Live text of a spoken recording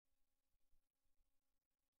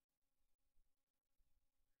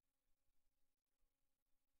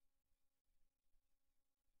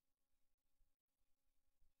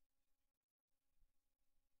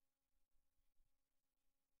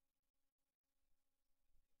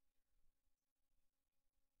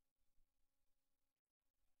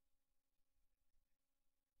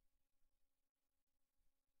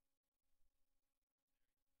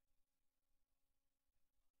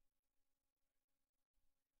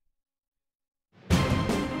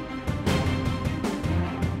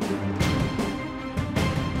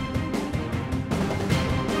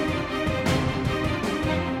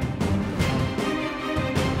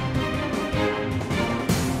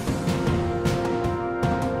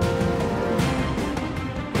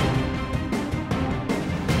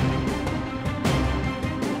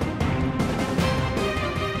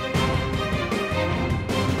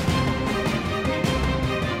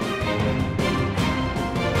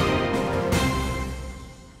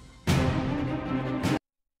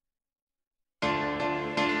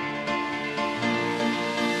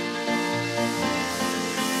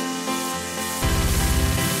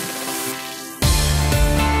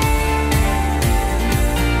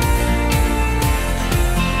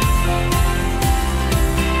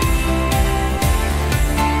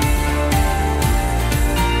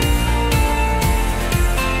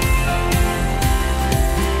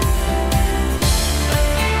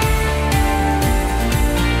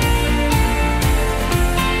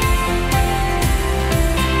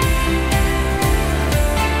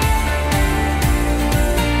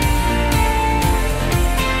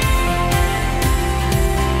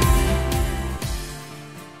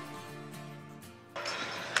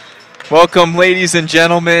Welcome, ladies and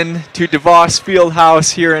gentlemen, to DeVos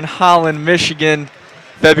Fieldhouse here in Holland, Michigan,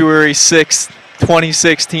 February 6th,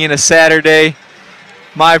 2016, a Saturday.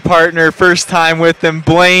 My partner, first time with him,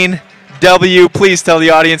 Blaine W. Please tell the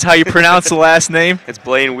audience how you pronounce the last name. It's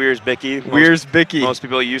Blaine Wiersbicki. Wiersbicki. Most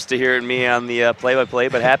people are used to hearing me on the play-by-play,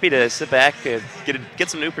 but happy to sit back and get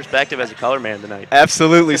some new perspective as a color man tonight.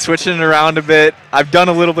 Absolutely, switching it around a bit. I've done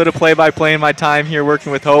a little bit of play-by-play in my time here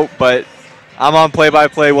working with Hope, but I'm on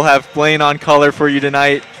play-by-play. We'll have Blaine on color for you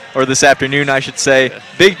tonight, or this afternoon, I should say.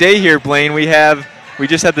 Big day here, Blaine. We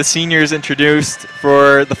just had the seniors introduced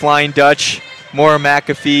for the Flying Dutch. Maura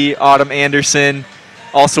McAfee, Autumn Anderson,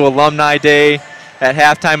 also Alumni Day. At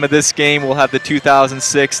halftime of this game, we'll have the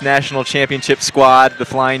 2006 National Championship squad. The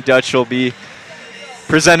Flying Dutch will be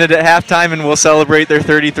presented at halftime, and we'll celebrate their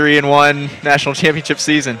 33-1 National Championship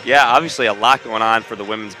season. Yeah, obviously a lot going on for the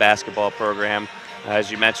women's basketball program.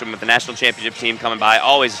 As you mentioned, with the national championship team coming by,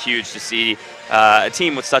 always huge to see a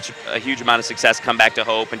team with such a huge amount of success come back to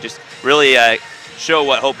Hope and just really show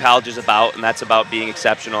what Hope College is about, and that's about being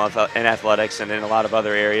exceptional in athletics and in a lot of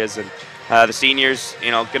other areas. And the seniors,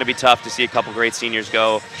 going to be tough to see a couple great seniors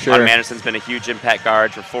go. Sure. Autumn Anderson's been a huge impact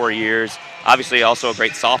guard for 4 years. Obviously, also a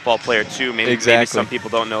great softball player too. Maybe some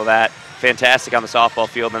people don't know that. Fantastic on the softball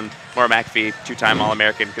field, and Maura McAfee, 2-time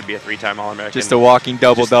All-American, could be a 3-time All-American. Just a walking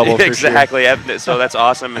double-double for exactly. Sure. So that's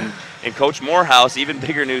awesome. And Coach Morehouse, even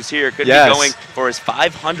bigger news here, could be going for his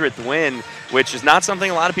 500th win, which is not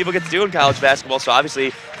something a lot of people get to do in college basketball. So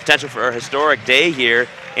obviously, potential for a historic day here.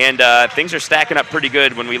 And things are stacking up pretty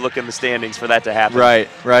good when we look in the standings for that to happen.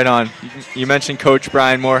 Right on. You mentioned Coach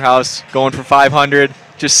Brian Morehouse going for 500,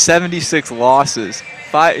 just 76 losses.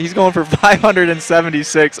 He's going for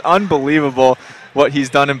 576. Unbelievable what he's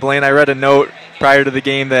done in Blaine. I read a note prior to the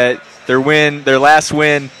game that their last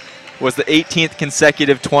win was the 18th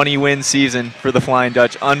consecutive 20-win season for the Flying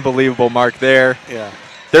Dutch. Unbelievable mark there. Yeah.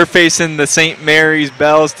 They're facing the St. Mary's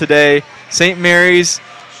Bells today. St. Mary's,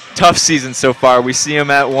 tough season so far. We see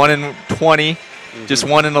them at 1-20, just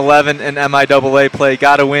 1-11 in MIAA play.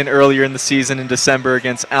 Got a win earlier in the season in December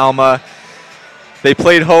against Alma. They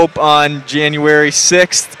played Hope on January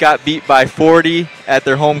 6th, got beat by 40 at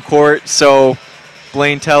their home court. So,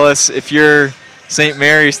 Blaine, tell us, if you're St.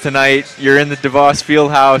 Mary's tonight, you're in the DeVos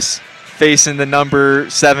Fieldhouse facing the number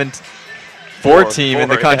 4 team in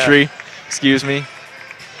the country. Yeah. Excuse me.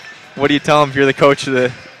 What do you tell them if you're the coach of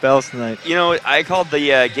the Bells tonight? I called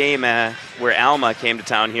the game where Alma came to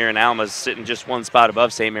town here, and Alma's sitting just one spot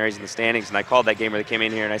above St. Mary's in the standings, and I called that game where they came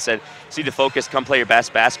in here, and I said, "See to focus, come play your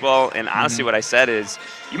best basketball." And honestly, what I said is,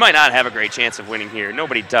 you might not have a great chance of winning here.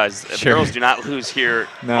 Nobody does. Sure. The girls do not lose here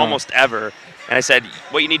almost ever. And I said,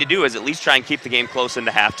 what you need to do is at least try and keep the game close into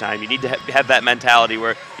halftime. You need to have that mentality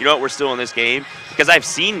where, we're still in this game. Because I've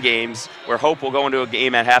seen games where Hope will go into a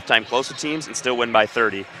game at halftime close to teams and still win by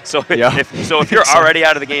 30. So if you're already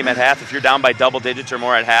out of the game at half, if you're down by double digits or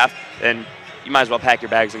more at half, then you might as well pack your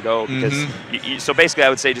bags and go. Because so basically I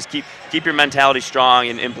would say just keep your mentality strong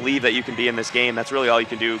and believe that you can be in this game. That's really all you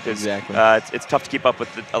can do, because it's tough to keep up with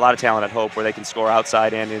a lot of talent at Hope where they can score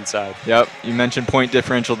outside and inside. Yep, you mentioned point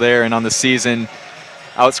differential there, and on the season,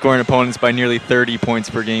 outscoring opponents by nearly 30 points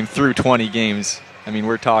per game through 20 games. I mean,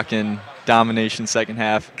 we're talking domination second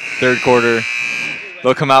half. Third quarter,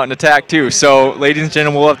 they'll come out and attack too. So, ladies and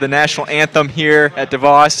gentlemen, we'll have the national anthem here at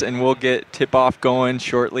DeVos, and we'll get tip-off going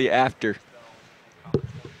shortly after.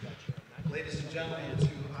 Ladies and gentlemen, to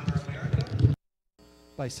honor America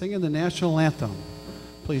by singing the national anthem,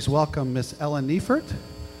 please welcome Miss Ellen Neifert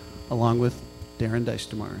along with Darren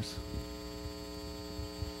Dijstemars.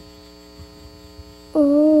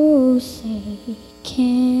 Oh, say,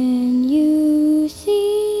 can you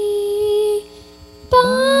see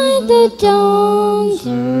by the dawn's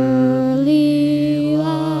early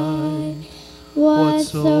light what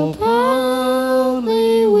so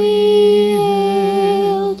proudly we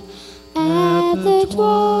hailed at the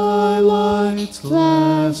twilight's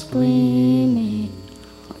last gleaming,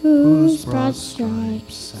 whose broad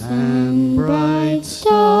stripes and bright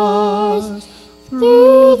stars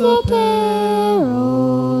through the perilous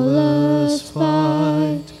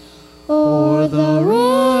fight o'er the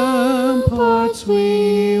ramparts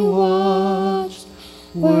we watched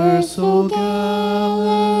were so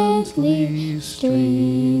gallantly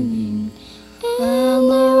streaming, and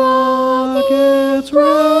the rockets'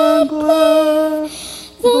 red glare,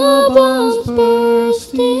 the bombs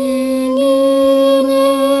bursting in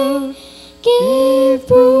air, gave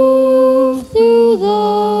proof through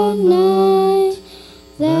the night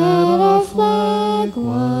that our flag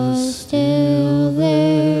was still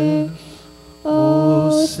there.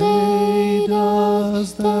 Oh, say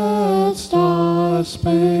does that star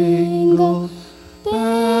Star-Spangled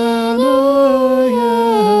Banner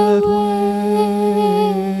yet wave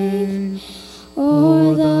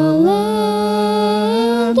o'er the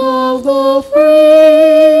land of the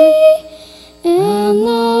free and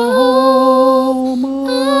the home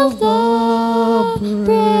of the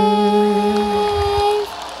brave.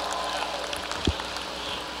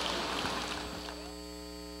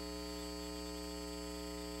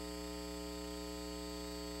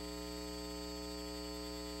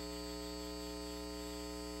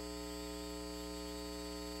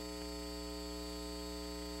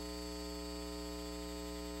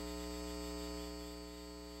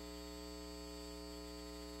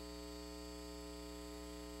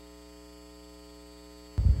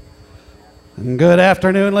 Good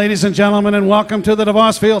afternoon, ladies and gentlemen, and welcome to the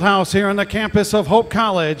DeVos Fieldhouse here on the campus of Hope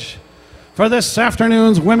College for this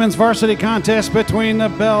afternoon's women's varsity contest between the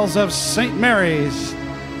Bells of St. Mary's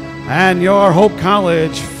and your Hope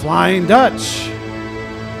College Flying Dutch.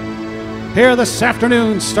 Here this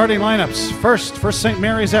afternoon's starting lineups. First for St.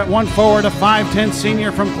 Mary's at 1 forward, a 5'10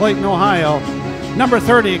 senior from Clayton, Ohio. Number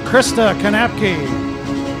 30, Krista Kanapke.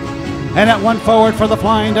 And at 1 forward for the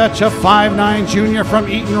Flying Dutch, a 5'9 junior from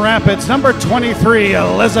Eaton Rapids, number 23,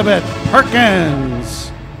 Elizabeth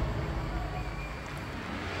Perkins.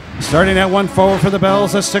 Starting at 1 forward for the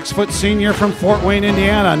Bells, a 6-foot senior from Fort Wayne,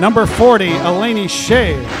 Indiana, number 40, Elaney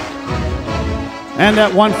Shea. And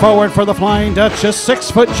at 1 forward for the Flying Dutch, a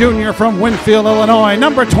 6-foot junior from Winfield, Illinois,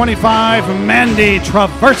 number 25, Mandy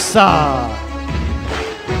Traversa.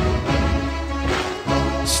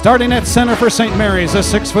 Starting at center for St. Mary's, a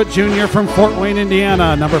 6-foot junior from Fort Wayne,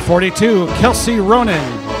 Indiana, number 42, Kelsey Ronan.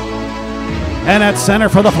 And at center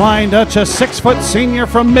for the Flying Dutch, a 6-foot senior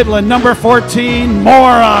from Midland, number 14,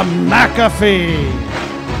 Maura McAfee.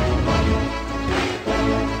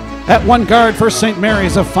 At 1 guard for St.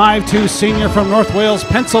 Mary's, a 5'2 senior from North Wales,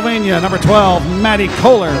 Pennsylvania, number 12, Maddie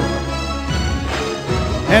Kohler.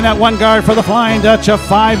 And at 1 guard for the Flying Dutch, a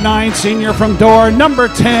 5'9 senior from Dorr, number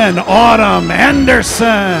 10, Autumn Anderson.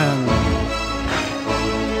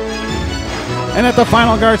 And at the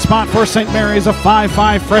final guard spot for St. Mary's, a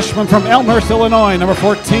 5'5 freshman from Elmhurst, Illinois, number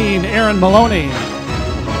 14, Aaron Maloney.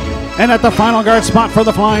 And at the final guard spot for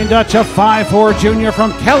the Flying Dutch, a 5'4 junior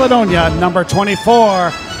from Caledonia, number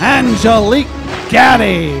 24, Angelique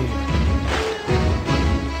Gaddy.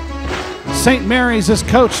 St. Mary's is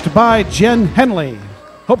coached by Jen Henley.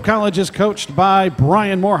 Hope College is coached by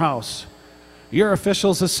Brian Morehouse. Your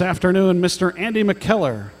officials this afternoon, Mr. Andy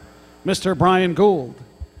McKellar, Mr. Brian Gould,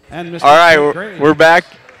 and Mr. All right, Gray. we're back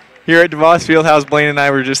here at DeVos Fieldhouse. Blaine and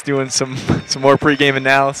I were just doing some more pregame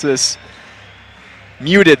analysis.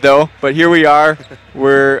 Muted, though, but here we are.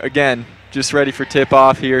 We're, again, just ready for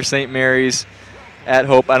tip-off here, St. Mary's at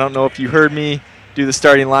Hope. I don't know if you heard me do the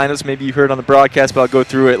starting lineups. Maybe you heard on the broadcast, but I'll go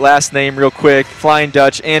through it. Last name real quick, Flying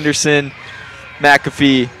Dutch, Anderson,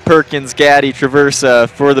 McAfee, Perkins, Gaddy, Traversa.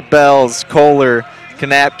 For the Bells, Kohler,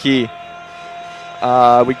 Kanapke.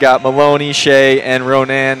 We got Maloney, Shea, and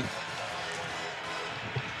Ronan.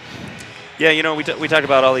 Yeah, you know, we talked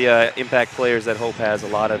about all the impact players that Hope has. A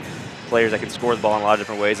lot of players that can score the ball in a lot of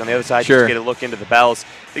different ways. On the other side, Sure. just get a look into the Bells.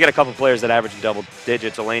 They got a couple players that average in double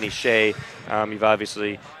digits. Elaney Shea, you've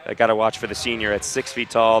obviously got to watch for the senior at 6 feet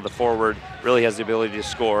tall. The forward really has the ability to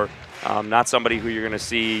score. Not somebody who you're going to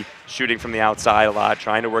see shooting from the outside a lot,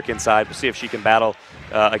 trying to work inside. We'll see if she can battle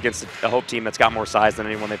against a Hope team that's got more size than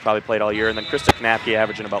anyone they've probably played all year. And then Krista Kanapke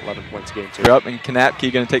averaging about 11 points a game, too. Yep, and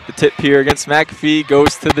Kanapke going to take the tip here against McAfee.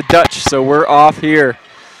 Goes to the Dutch, so we're off here.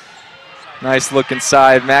 Nice look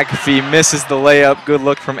inside. McAfee misses the layup. Good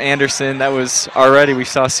look from Anderson. That was already, we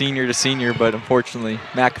saw senior to senior, but unfortunately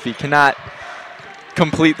McAfee cannot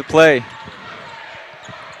complete the play.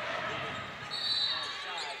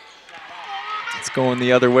 It's going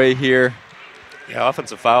the other way here. Yeah,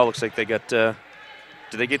 offensive foul. Looks like they got, did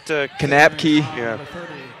they get Kanapke? Yeah.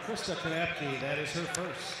 Krista Kanapke, that is her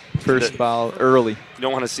first. First foul early. You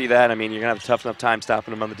don't want to see that. I mean, you're going to have a tough enough time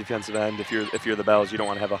stopping them on the defensive end. If you're the Bells, you don't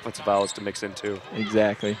want to have offensive fouls to mix in, too.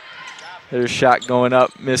 Exactly. There's a shot going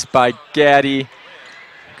up, missed by Gaddy.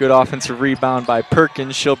 Good offensive rebound by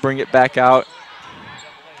Perkins. She'll bring it back out.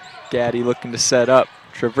 Gaddy looking to set up.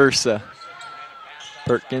 Traversa.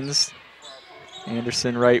 Perkins.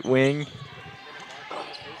 Anderson right wing.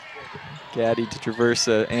 Gaddy to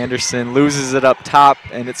Traversa. Anderson loses it up top,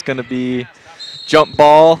 and it's going to be jump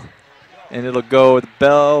ball, and it'll go the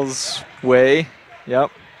Bells' way.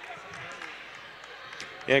 Yep.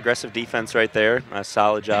 Yeah, aggressive defense right there. A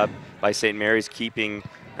solid job by St. Mary's keeping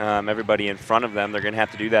everybody in front of them. They're going to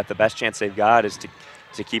have to do that. The best chance they've got is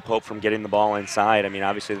to keep Hope from getting the ball inside. I mean,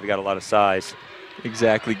 obviously they've got a lot of size.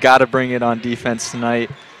 Exactly. Got to bring it on defense tonight.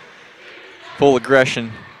 Full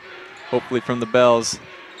aggression, hopefully from the Bells.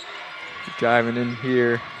 Driving in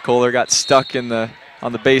here. Kohler got stuck on the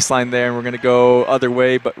baseline there, and we're going to go other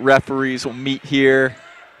way, but referees will meet here,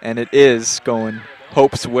 and it is going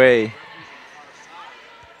Hope's way.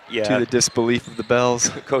 Yeah. To the disbelief of the Bells.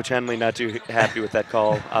 Coach Henley not too happy with that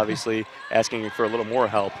call, obviously asking for a little more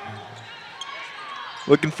help.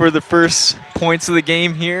 Looking for the first points of the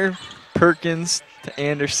game here. Perkins to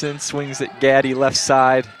Anderson, swings at Gaddy left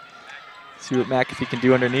side. See what McAfee can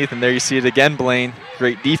do underneath, and there you see it again, Blaine.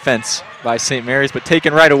 Great defense by St. Mary's, but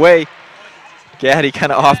taken right away. Gaddy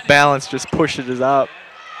kind of off balance, just pushes it up.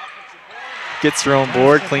 Gets her own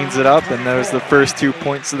board, cleans it up, and those are the first 2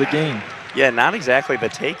 points of the game. Yeah, not exactly the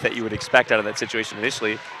take that you would expect out of that situation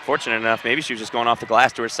initially. Fortunate enough, maybe she was just going off the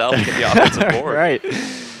glass to herself to get the offensive board. Right.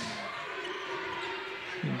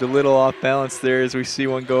 The little off balance there as we see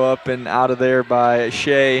one go up and out of there by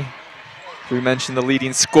Shea. We mentioned the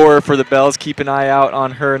leading scorer for the Bells. Keep an eye out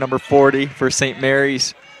on her, number 40 for St.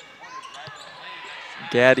 Mary's.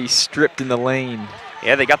 Gaddy stripped in the lane.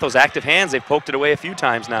 Yeah, they got those active hands. They've poked it away a few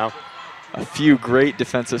times now. A few great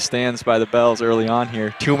defensive stands by the Bells early on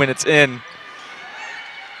here. 2 minutes in.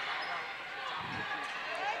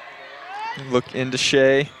 Look into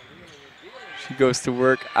Shea. She goes to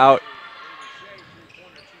work out.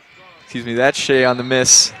 Excuse me, that's Shea on the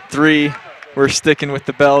miss. 3. We're sticking with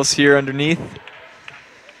the Bells here underneath.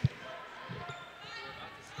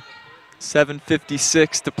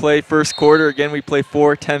 7:56 to play first quarter. Again, we play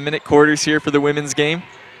 4 10-minute quarters here for the women's game.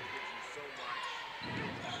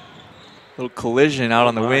 Little collision out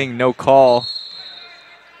on the wing, no call.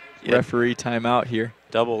 Yeah. Referee timeout here.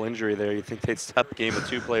 Double injury there. You'd think they'd stop the game with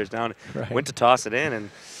 2 players down. Right. Went to toss it in, and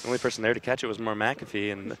the only person there to catch it was more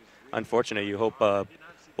McAfee. And unfortunate, you hope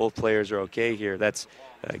both players are okay here. That's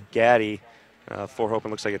Gaddy for Hope,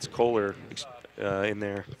 and looks like it's Kohler in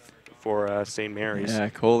there for St. Mary's. Yeah,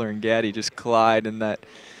 Kohler and Gaddy just collide in that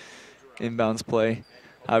inbounds play.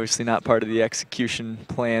 Obviously not part of the execution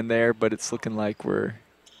plan there, but it's looking like we're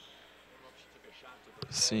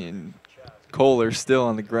seeing Kohler still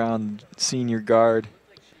on the ground, senior guard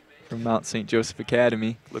from Mount St. Joseph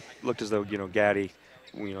Academy. Looked as though, Gaddy,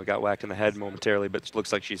 got whacked in the head momentarily, but it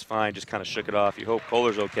looks like she's fine. Just kind of shook it off. You hope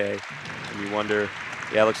Kohler's okay, and you wonder,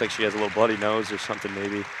 yeah, it looks like she has a little bloody nose or something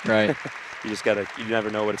maybe. Right. You never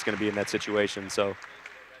know what it's going to be in that situation. So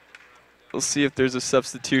we'll see if there's a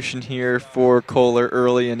substitution here for Kohler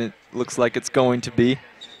early, and it looks like it's going to be.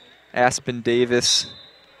 Aspen Davis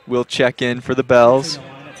will check in for the Bells.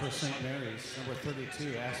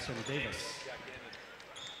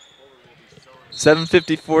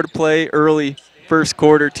 7:54 to play, early first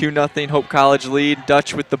quarter, 2-0 Hope College lead.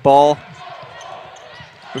 Dutch with the ball.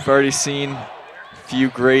 We've already seen a few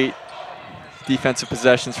great defensive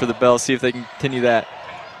possessions for the Bells. See if they can continue that.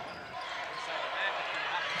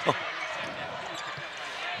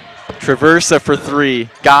 Traversa for 3,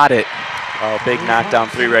 got it. Oh, big knockdown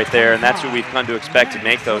 3 right there, and that's what we've come to expect to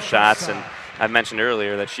make those shots. And I mentioned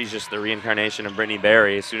earlier that she's just the reincarnation of Brittany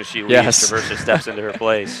Barry. As soon as she leaves, yes. Traversa steps into her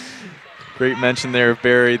place. Great mention there of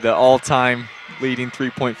Barry, the all-time leading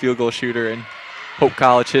 3-point field goal shooter in Hope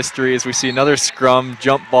College history, as we see another scrum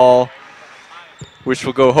jump ball, which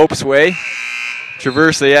will go Hope's way.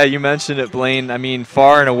 Traversa, yeah, you mentioned it, Blaine. I mean,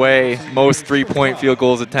 far and away, most 3-point field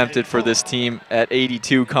goals attempted for this team at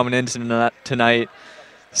 82 coming into tonight.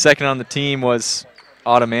 Second on the team was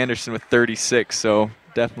Autumn Anderson with 36, so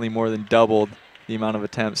definitely more than doubled the amount of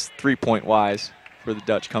attempts 3-point-wise for the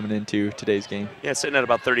Dutch coming into today's game. Yeah, sitting at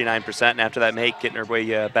about 39%, and after that make, getting her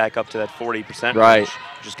way back up to that 40% right, range,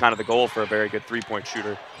 which is kind of the goal for a very good 3-point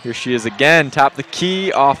shooter. Here she is again, top of the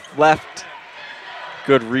key, off left.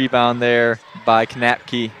 Good rebound there by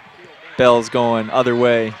Knapke. Bells going other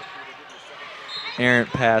way. Errant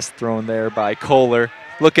pass thrown there by Kohler.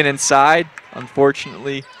 Looking inside,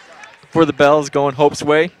 unfortunately, for the Bells, going Hope's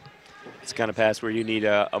way. It's kind of pass where you need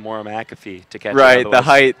a more McAfee to catch right, it. The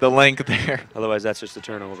height, the length there. Otherwise, that's just a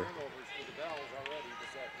turnover.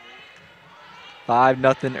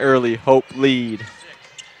 5-0 early, Hope lead.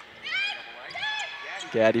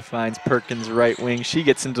 Gaddy finds Perkins right wing. She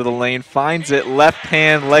gets into the lane, finds it, left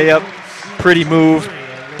hand layup. Pretty move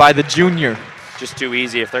by the junior. Just too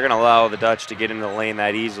easy. If they're going to allow the Dutch to get into the lane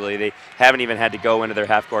that easily, they haven't even had to go into their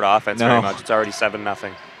half-court offense very much. It's already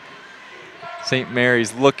 7-0. St.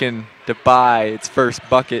 Mary's looking to buy its first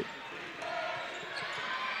bucket.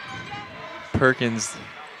 Perkins,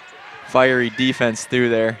 fiery defense through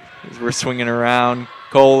there as we're swinging around.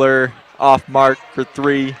 Kohler off mark for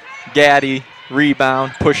 3. Gaddy,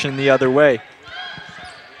 rebound, pushing the other way.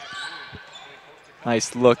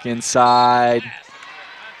 Nice look inside.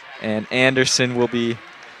 And Anderson will be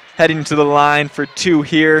heading to the line for 2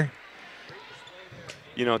 here.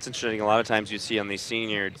 You know, it's interesting. A lot of times you see on these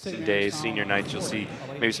senior days, senior nights, you'll see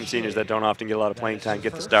maybe some seniors that don't often get a lot of playing time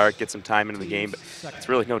get the start, get some time into the game. But it's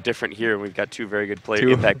really no different here. We've got 2 very good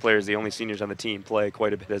impact players. The only seniors on the team play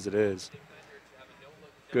quite a bit as it is.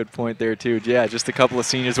 Good point there, too. Yeah, just a couple of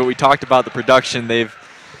seniors. What we talked about, the production, they've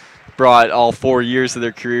brought all 4 years of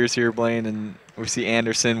their careers here, Blaine, and we see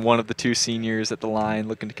Anderson, one of the 2 seniors at the line,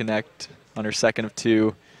 looking to connect on her second of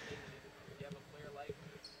 2.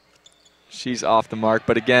 She's off the mark,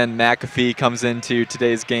 but again, McAfee comes into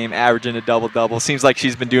today's game averaging a double-double. Seems like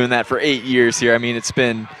she's been doing that for 8 years here. I mean, it's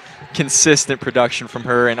been consistent production from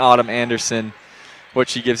her and Autumn Anderson, what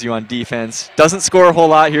she gives you on defense. Doesn't score a whole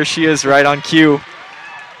lot. Here she is right on cue.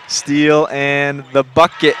 Steal and the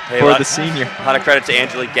bucket for the senior. A lot of credit to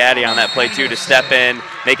Angelique Gaddy on that play, too, to step in,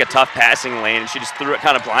 make a tough passing lane, and she just threw it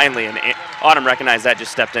kind of blindly, and Autumn recognized that,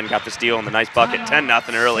 just stepped in, got the steal and the nice bucket,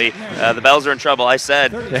 10-0 early. The Bells are in trouble. I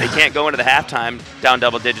said they can't go into the halftime down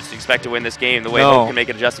double digits to expect to win this game the way Hope can make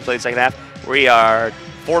an adjustment play in the second half. We are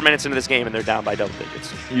 4 minutes into this game, and they're down by double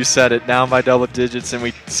digits. You said it, down by double digits, and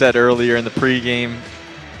we said earlier in the pregame,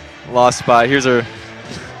 lost by, here's a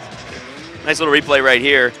nice little replay right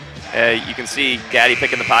here. You can see Gaddy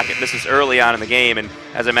picking the pocket. This is early on in the game, and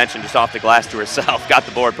as I mentioned, just off the glass to herself, got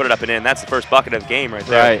the board, put it up and in. That's the first bucket of the game right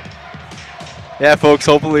there. Right. Yeah, folks,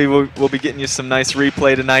 hopefully we'll be getting you some nice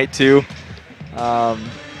replay tonight, too.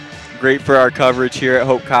 Great for our coverage here at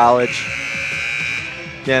Hope College.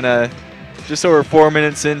 Again, just over 4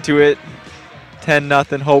 minutes into it,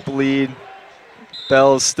 10-0 Hope lead.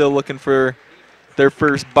 Bells still looking for their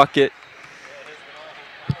first bucket,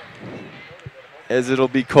 as it'll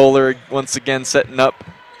be Kohler once again setting up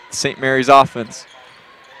St. Mary's offense.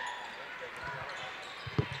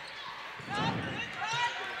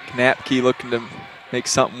 Knapke looking to make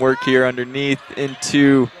something work here underneath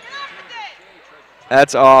into,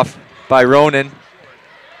 that's off by Ronan.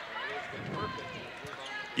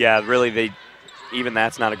 Yeah, really, even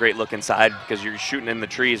that's not a great look inside because you're shooting in the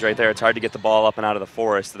trees right there. It's hard to get the ball up and out of the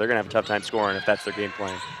forest. So they're going to have a tough time scoring if that's their game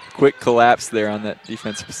plan. Quick collapse there on that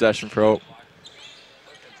defensive possession for Hope.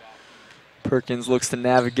 Perkins looks to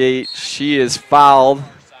navigate. She is fouled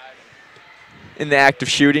in the act of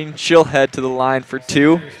shooting. She'll head to the line for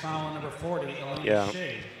 2. Yeah,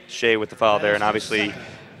 Shea with the foul there, and obviously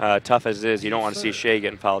tough as it is, you don't want to see Shea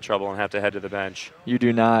get in foul trouble and have to head to the bench. You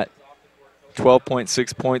do not.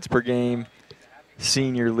 12.6 points per game.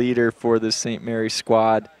 Senior leader for the St. Mary's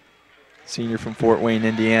squad. Senior from Fort Wayne,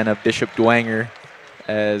 Indiana, Bishop Dwanger,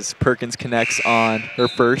 as Perkins connects on her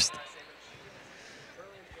first.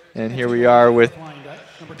 And here we are with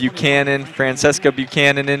Buchanan, Francesca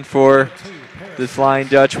Buchanan in for the Flying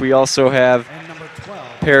Dutch. We also have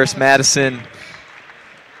Paris Madison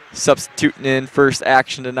substituting in first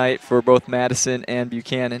action tonight for both Madison and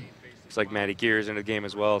Buchanan. Looks like Maddie Gears in the game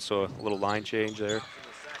as well, so a little line change there.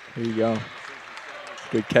 There you go.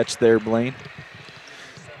 Good catch there, Blaine.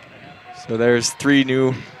 So there's 3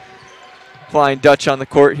 new Flying Dutch on the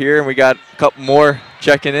court here, and we got a couple more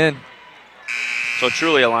checking in. So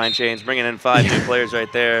truly a line change, bringing in 5 new players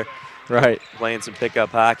right there. Right. Playing some pickup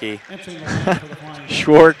hockey.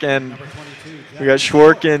 Schwark and we got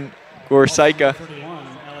Schwark and Gorsica.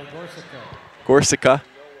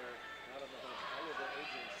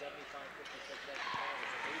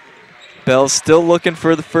 Bell's still looking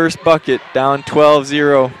for the first bucket. Down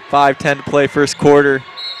 12-0, 5:10 to play first quarter.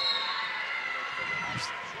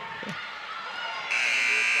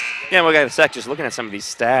 Yeah, we got a sec just looking at some of these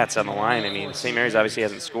stats on the line. I mean, St. Mary's obviously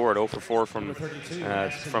hasn't scored 0 for 4 from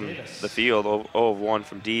the field, 0 of 1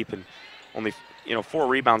 from deep, and only 4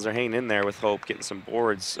 rebounds are hanging in there with Hope getting some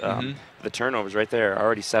boards. The turnovers right there,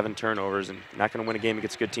 already 7 turnovers, and not going to win a game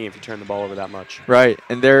against a good team if you turn the ball over that much. Right,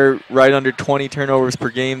 and they're right under 20 turnovers per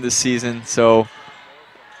game this season, so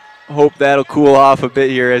hope that'll cool off a bit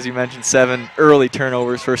here. As you mentioned, 7 early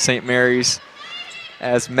turnovers for St. Mary's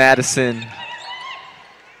as Madison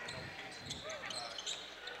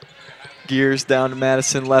gears down to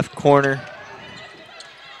Madison, left corner.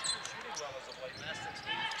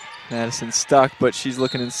 Madison stuck, but she's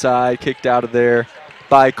looking inside, kicked out of there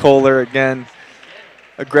by Kohler. Again,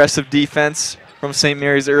 aggressive defense from St.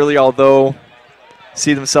 Mary's early, although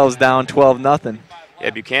see themselves down 12-0. Yeah,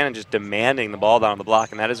 Buchanan just demanding the ball down the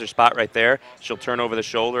block, and that is her spot right there. She'll turn over the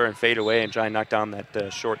shoulder and fade away and try and knock down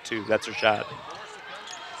that short two. That's her shot.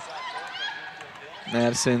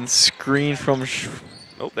 Madison screen from...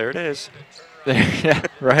 Oh, there it is. Yeah,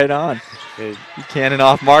 right on. Buchanan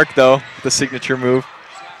off mark, though, the signature move.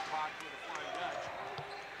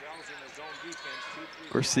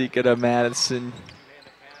 Gorsica to Madison.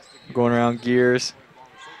 Going around Gears.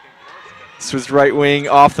 This was right wing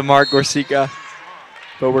off the mark, Gorsica.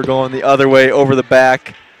 But we're going the other way over the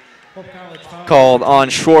back. Called on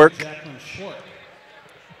Schwark.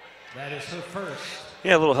 That is her first.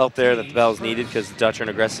 Yeah, a little help there that the Bells needed because the Dutch are an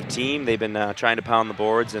aggressive team. They've been trying to pound the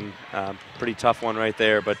boards, and pretty tough one right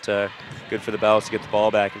there, but good for the Bells to get the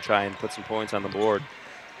ball back and try and put some points on the board.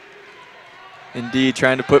 Indeed,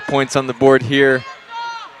 trying to put points on the board here.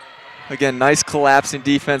 Again, nice collapsing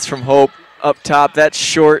defense from Hope up top. That's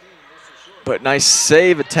short, but nice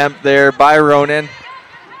save attempt there by Ronan.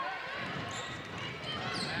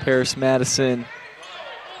 Paris Madison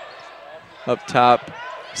up top,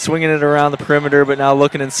 swinging it around the perimeter, but now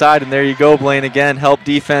looking inside, and there you go, Blaine again. Help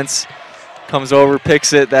defense, comes over,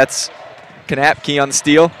 picks it. That's Kanapke on the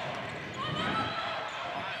steal.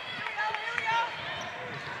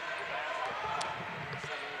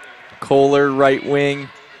 Kohler, right wing,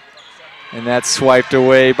 and that's swiped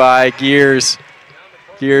away by Gears.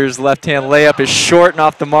 Gears' left-hand layup is short and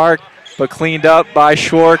off the mark, but cleaned up by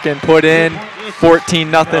Schwark and put in.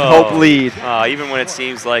 14-0 Hope lead. Even when it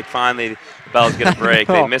seems like finally the Bells get a break,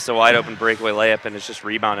 they miss a wide-open breakaway layup, and it's just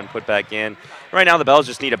rebounded and put back in. Right now the Bells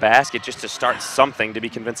just need a basket just to start something to be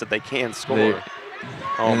convinced that they can score.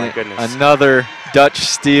 Oh, my goodness. Another Dutch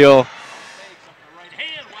steal.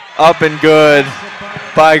 Up and good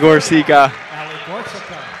by Gorsica.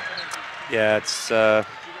 Yeah, it's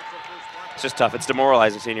just tough. It's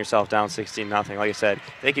demoralizing seeing yourself down 16-0. Like I said,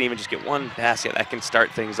 they can even just get one basket that can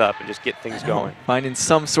start things up and just get things going. Finding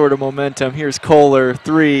some sort of momentum. Here's Kohler,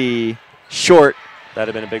 three, short.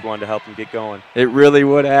 That'd have been a big one to help them get going. It really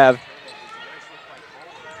would have.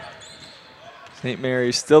 St.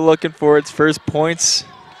 Mary's still looking for its first points.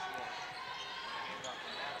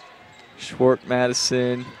 Schwark,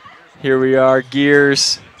 Madison. Here we are,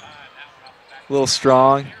 Gears. A little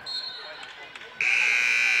strong.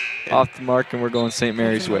 Off the mark, and we're going St.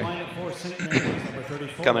 Mary's way.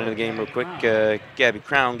 Coming into the game real quick, Gabby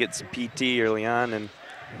Crown gets some PT early on,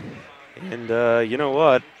 and you know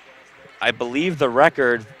what? I believe the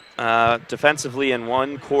record defensively in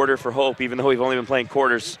one quarter for Hope, even though we've only been playing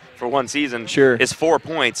quarters for one season, is 4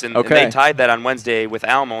 points. And they tied that on Wednesday with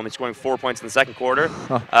Alma, only scoring 4 points in the second quarter.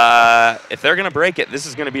 If they're going to break it, this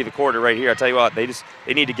is going to be the quarter right here. I'll tell you what, they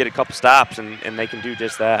need to get a couple stops, and they can do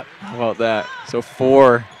just that. How about that? So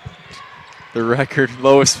 4, the record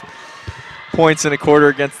lowest points in a quarter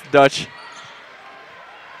against the Dutch.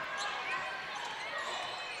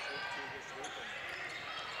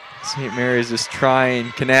 St. Mary's just trying.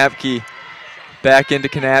 Kanapke, back into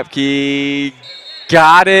Kanapke.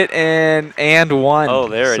 Got it, and one. Oh,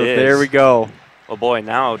 there it is. So there we go. Well, boy,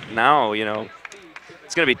 now you know,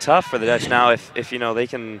 it's going to be tough for the Dutch now if you know, they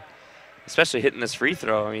can, especially hitting this free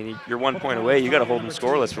throw. I mean, you're 1 point away. You got to hold them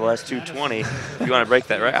scoreless for the last 2:20 if you want to break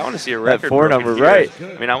that, right? I want to see a record. That 4 number, here. right.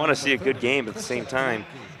 I mean, I want to see a good game, but at the same time,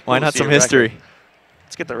 why not some history?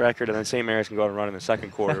 Let's get the record, and then St. Mary's can go out and run in the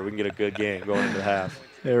second quarter. We can get a good game going into the half.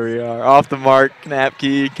 There we are. Off the mark,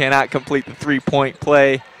 Kanapke cannot complete the 3-point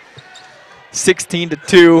play.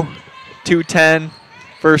 16-2, 2:10,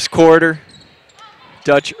 first quarter.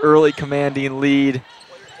 Dutch early commanding lead.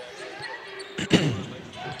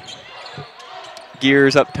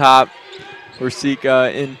 Gears up top.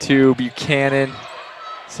 Gorsica into Buchanan.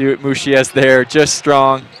 See what Mushi has there. Just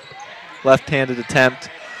strong. Left-handed attempt.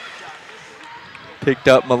 Picked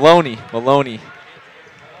up Maloney. Maloney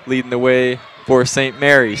leading the way for St.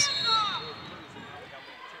 Mary's.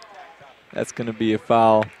 That's going to be a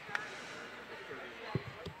foul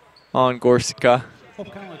on Gorsica.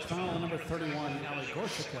 Hope College foul number 31, Allie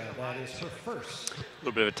Gorsica. That is her first. A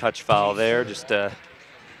little bit of a touch foul there, just to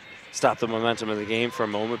stop the momentum of the game for a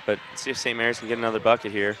moment, but see if St. Mary's can get another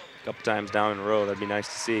bucket here a couple times down in a row. That'd be nice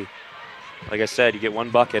to see. Like I said, you get one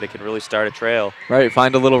bucket, it can really start a trail. Right,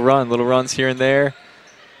 find a little runs here and there.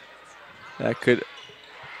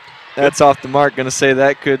 That's off the mark. Going to say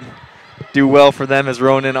that could do well for them as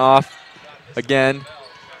Ronan off again.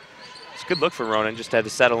 It's a good look for Ronan. Just had to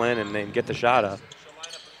settle in and then get the shot up.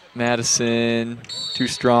 Madison, too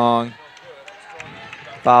strong.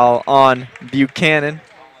 Foul on Buchanan.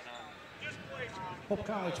 Hope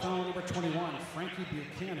College foul number 21, Frankie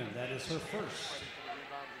Buchanan. That is her first.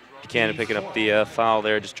 Buchanan picking up the foul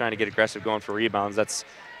there, just trying to get aggressive going for rebounds. That's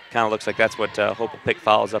kind of looks like that's what Hope will pick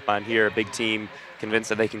fouls up on here. A big team convinced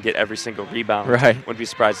that they can get every single rebound. Right. Wouldn't be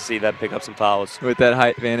surprised to see them pick up some fouls. With that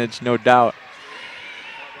height advantage, no doubt.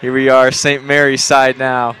 Here we are, St. Mary's side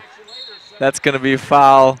now. That's going to be a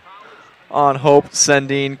foul on Hope,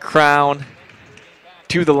 sending Crown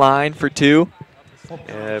to the line for 2.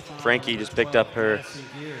 Frankie just picked up her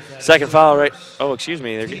Second foul, right? Oh, excuse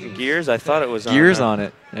me. They're getting gears. I thought it was gears on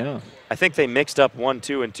it. Yeah. I think they mixed up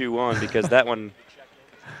 1-2 and 2-1 because that one.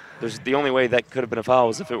 There's the only way that could have been a foul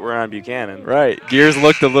was if it were on Buchanan. Right. Gears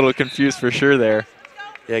looked a little confused for sure there.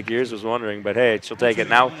 Yeah, Gears was wondering, but hey, she'll take it.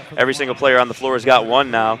 Now every single player on the floor has got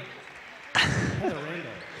one now.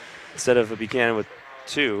 Instead of a Buchanan with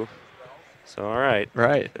 2. So, all right.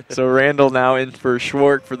 Right. So Randall now in for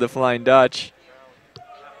Schwark for the Flying Dutch.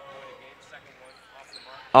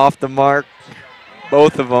 Off the mark,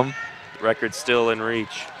 both of them. Record still in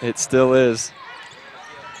reach. It still is.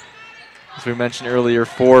 As we mentioned earlier,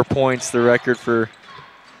 4 points, the record for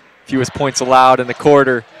fewest points allowed in the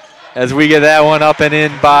quarter. As we get that one up and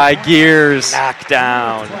in by Gears.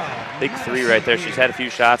 Knockdown. Big 3 right there. She's had a few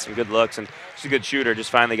shots, some good looks, and she's a good shooter. Just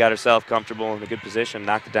finally got herself comfortable in a good position,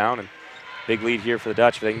 knocked it down, and big lead here for the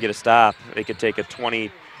Dutch. If they can get a stop, they could take a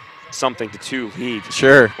 20-something to 2 lead.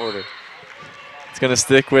 Sure. Quarter. It's going to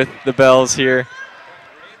stick with the Bells here.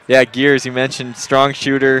 Yeah, Gears, you mentioned strong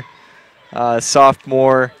shooter,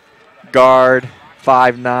 sophomore, guard,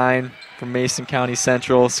 5'9", from Mason County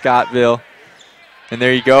Central, Scottville. And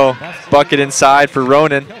there you go, bucket inside for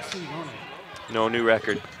Ronan. No new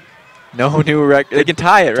record. No new record. They can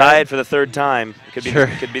tie it, right? Tie it for the 3rd time. It could be, sure.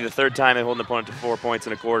 Could be the 3rd time they hold an opponent to 4 points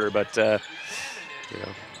in a quarter, but you know.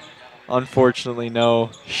 Unfortunately,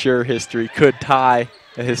 no sure history could tie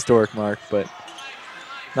a historic mark, but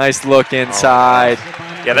nice look inside.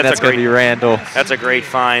 Oh, yeah, that's going to be Randall. That's a great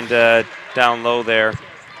find down low there.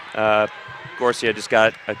 Gorcia just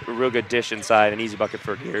got a real good dish inside, an easy bucket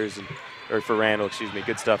for Gears, or for Randall, excuse me.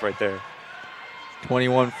 Good stuff right there.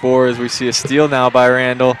 21-4 as we see a steal now by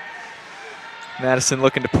Randall. Madison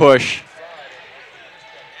looking to push.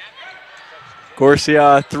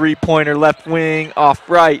 Gorcia, 3-pointer left wing, off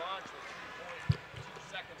right.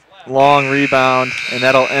 Long rebound, and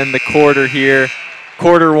that'll end the quarter here.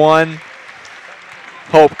 Quarter 1.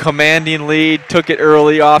 Hope commanding lead, took it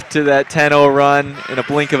early off to that 10-0 run in a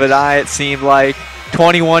blink of an eye, it seemed like.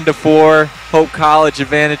 21-4, Hope College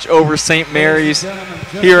advantage over St. Mary's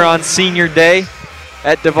here on Senior Day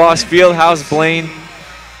at DeVos Fieldhouse. Blaine,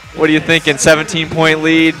 what are you thinking? 17-point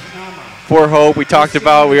lead for Hope. We talked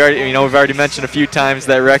about, we've already mentioned a few times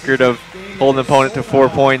that record of holding an opponent to 4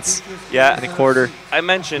 points in the quarter. I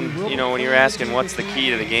mentioned, when you were asking what's the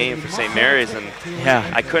key to the game for St. Mary's, and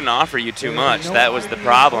I couldn't offer you too much. That was the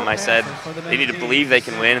problem. I said they need to believe they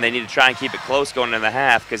can win, and they need to try and keep it close going into the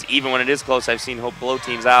half, because even when it is close, I've seen Hope blow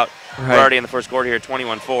teams out. Right. We're already in the first quarter here,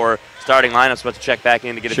 21-4. Starting lineup's about to check back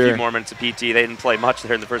in to get a few more minutes of PT. They didn't play much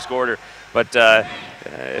there in the first quarter. But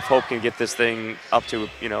if Hope can get this thing up to,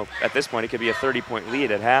 at this point, it could be a 30-point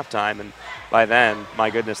lead at halftime. And by then, my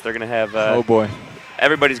goodness, they're going to have oh boy,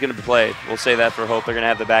 everybody's going to be played. We'll say that for Hope. They're going to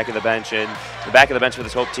have the back of the bench. And the back of the bench for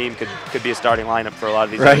this Hope team could be a starting lineup for a lot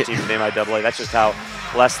of these other teams in the NCAA. That's just how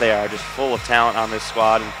blessed they are, just full of talent on this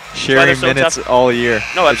squad. And sharing minutes all year.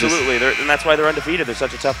 No, absolutely. And that's why they're undefeated. They're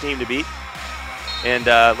such a tough team to beat. And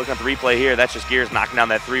looking at the replay here, that's just Gears knocking down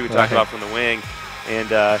that 3 we talked about from the wing. And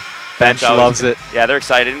bench loves it. Yeah, they're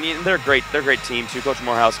excited. And they're great. They're a great team, too. Coach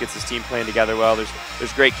Morehouse gets his team playing together well.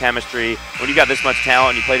 There's great chemistry. When you got this much talent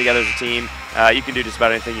and you play together as a team, you can do just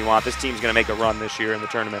about anything you want. This team's going to make a run this year in the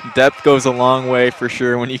tournament. Depth goes a long way for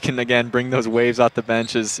sure when you can, again, bring those waves off the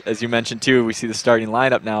bench. As you mentioned, too, we see the starting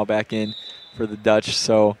lineup now back in for the Dutch.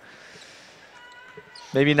 So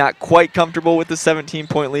maybe not quite comfortable with the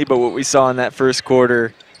 17-point lead, but what we saw in that first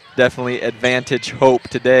quarter, definitely advantage Hope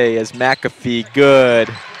today as McAfee, good,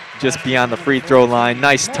 just beyond the free throw line.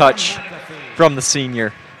 Nice touch from the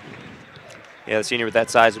senior. Yeah, the senior with that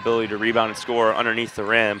size, ability to rebound and score underneath the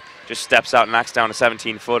rim, just steps out and knocks down a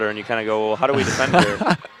 17-footer, and you kind of go, well, how do we defend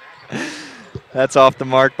here? That's off the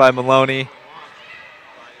mark by Maloney.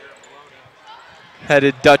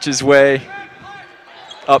 Headed Dutch's way.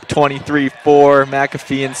 Up 23-4,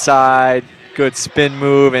 McAfee inside. Good spin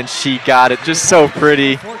move, and she got it. Just so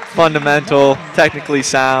pretty, fundamental, technically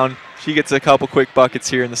sound. She gets a couple quick buckets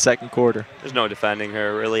here in the second quarter. There's no defending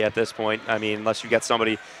her, really, at this point. I mean, unless you've got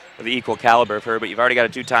somebody with the equal caliber of her, but you've already got a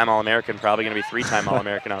 2-time All-American, probably going to be 3-time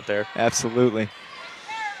All-American out there. Absolutely.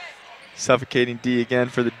 Suffocating D again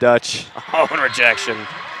for the Dutch. Oh, and rejection.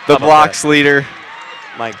 The blocks leader.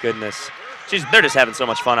 My goodness. They're just having so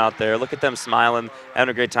much fun out there. Look at them smiling,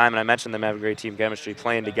 having a great time, and I mentioned them having great team chemistry,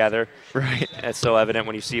 playing together. Right. It's so evident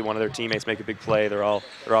when you see one of their teammates make a big play. They're all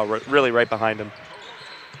really right behind them.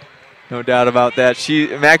 No doubt about that.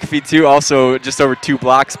 McAfee, too, also just over 2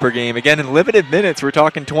 blocks per game. Again, in limited minutes, we're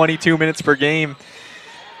talking 22 minutes per game.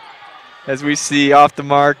 As we see off the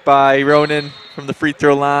mark by Ronan from the free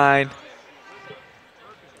throw line.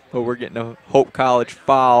 But we're getting a Hope College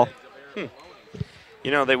foul.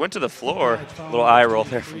 You know, they went to the floor. Little eye roll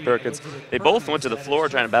there from Perkins. They both went to the floor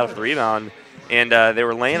trying to battle for the rebound, and they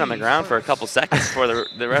were laying on the ground for a couple seconds before the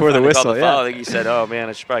ref before the whistle. called the foul. I think he said, "Oh man,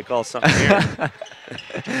 I should probably call something here."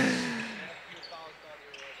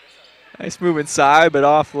 Nice move inside, but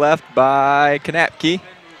off left by Kanapke.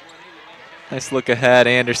 Nice look ahead.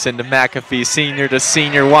 Anderson to McAfee, senior to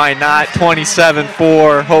senior. Why not?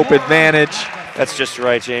 27-4, Hope advantage. That's just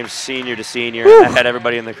right, James. Senior to senior. I had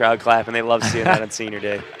everybody in the crowd clapping. They love seeing that on senior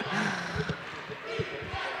day.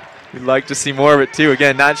 We'd like to see more of it, too.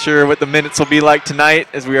 Again, not sure what the minutes will be like tonight,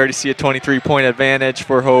 as we already see a 23-point advantage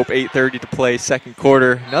for Hope. 8:30 to play, second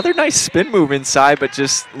quarter. Another nice spin move inside, but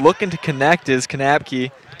just looking to connect is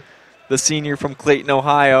Kanapke, the senior from Clayton,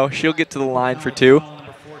 Ohio. She'll get to the line for two.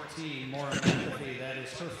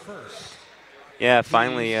 Yeah,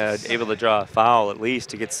 finally able to draw a foul at least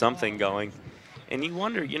to get something going. And you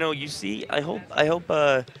wonder, you know, you see, I hope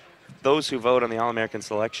those who vote on the All-American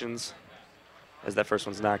selections, as that first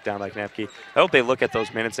one's knocked down by Kanapke, I hope they look at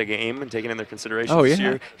those minutes a game and take it in their consideration this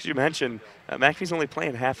year. Because you mentioned McAfee's only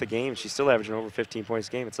playing half the game. She's still averaging over 15 points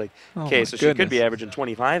a game. It's like, okay, so she could be averaging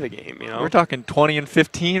 25 a game, you know? We're talking 20 and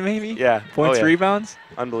 15 maybe? Yeah. Points, rebounds?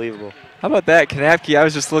 Unbelievable. How about that? Kanapke, I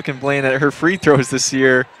was just looking, Blaine, at her free throws this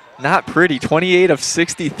year. Not pretty. 28 of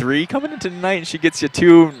 63 coming into tonight, and she gets you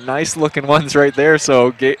two nice-looking ones right there,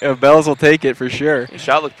 so Bells will take it for sure. The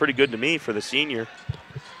shot looked pretty good to me for the senior.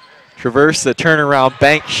 Traverse the turnaround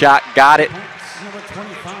bank shot, got it.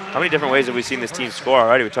 How many different ways have we seen this team score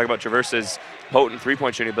already? We talk about Traverse's potent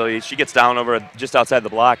three-point shooting ability. She gets down over just outside the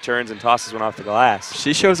block, turns and tosses one off the glass.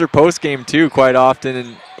 She shows her post-game, too, quite often,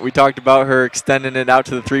 and we talked about her extending it out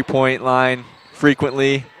to the three-point line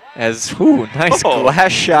frequently. As, nice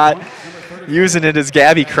glass shot, using it as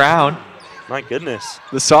Gabby Crown. My goodness.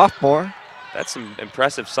 The sophomore. That's some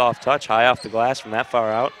impressive soft touch, high off the glass from that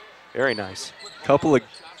far out. Very nice. Couple of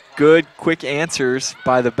good, quick answers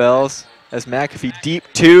by the Bells. As McAfee deep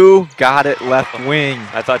two, got it left wing.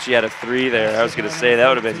 I thought she had a three there. I was going to say that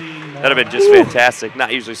would have been just fantastic.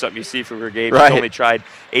 Not usually something you see from her game. Right. She's only tried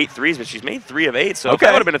 8 threes, but she's made 3 of 8. So if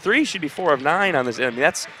that would have been a 3, she'd be 4 of 9 on this. I mean,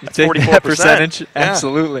 that's 44%. That percentage, yeah.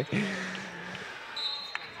 Absolutely.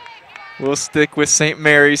 We'll stick with St.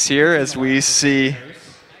 Mary's here as we see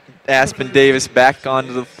Aspen Davis back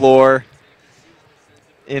onto the floor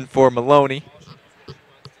in for Maloney.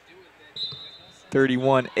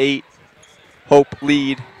 31-8. Hope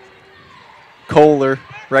lead. Kohler,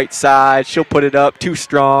 right side. She'll put it up. Too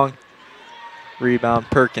strong. Rebound,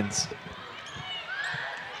 Perkins.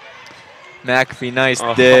 McAfee, nice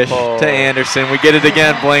dish to Anderson. We get it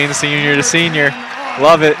again, Blaine, senior to senior.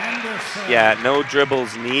 Love it. Yeah, no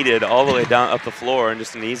dribbles needed all the way down up the floor and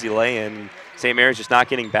just an easy lay-in. St. Mary's just not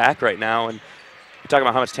getting back right now. And you're talking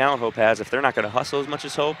about how much talent Hope has. If they're not going to hustle as much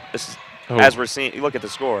as Hope, this is, as we're seeing, you look at the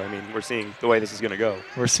score. I mean, we're seeing the way this is going to go.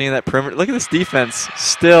 We're seeing that perimeter. Look at this defense.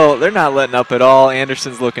 Still, they're not letting up at all.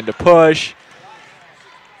 Anderson's looking to push.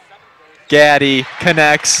 Gaddy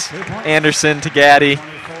connects. Anderson to Gaddy.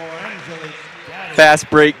 Fast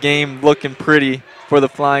break game looking pretty for the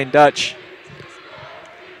Flying Dutch.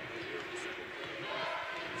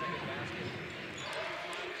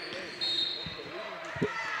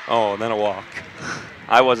 Oh, and then a walk.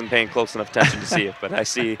 I wasn't paying close enough attention to see it, but I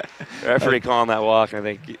see the referee calling that walk, and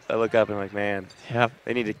I look up and I'm like, man,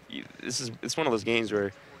 they need to. It's one of those games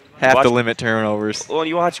where have to limit turnovers. Well,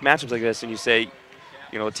 you watch matchups like this, and you say,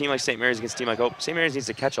 you know, a team like St. Mary's against a team like Hope. St. Mary's needs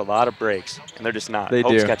to catch a lot of breaks, and they're just not. They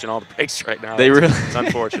Hope's do. catching all the breaks right now. It's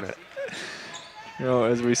unfortunate. You know,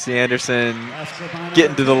 as we see Anderson get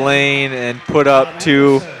into the lane and put up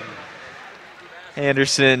two.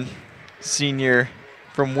 Anderson, senior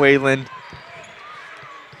from Wayland.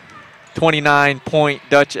 29-point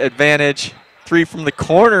Dutch advantage. 3 from the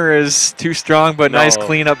corner is too strong, but nice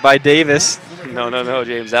cleanup by Davis. No,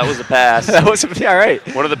 James. That was a pass. That was all right.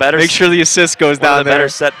 One of the better. Make sure the assist goes down there. One of the better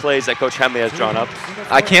set plays that Coach Hemley has drawn up.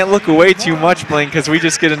 I can't look away too much, Blaine, because we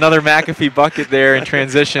just get another McAfee bucket there in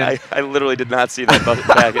transition. I literally did not see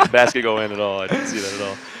that basket go in at all. I didn't see that at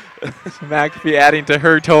all. So McAfee adding to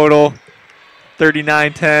her total.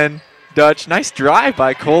 39-10. Dutch. Nice drive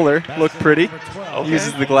by Kohler. Looked pretty.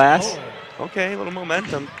 Uses the glass. Okay, a little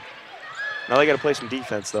momentum. Now they got to play some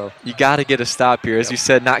defense, though. You got to get a stop here. As you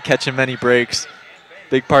said, not catching many breaks.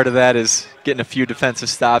 Big part of that is getting a few defensive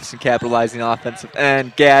stops and capitalizing offensive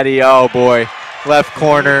end. Gaddy, oh boy. Left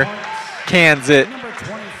corner. Cans it.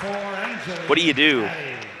 What do you do?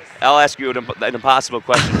 I'll ask you an impossible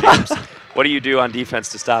question, James. What do you do on defense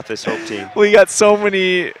to stop this Hope team? We got so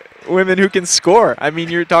many women who can score. I mean,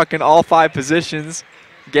 you're talking all 5 positions.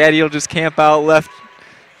 Gaddy will just camp out left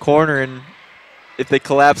corner, and if they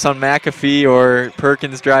collapse on McAfee or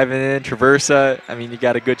Perkins driving in, Traversa, I mean, you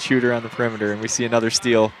got a good shooter on the perimeter, and we see another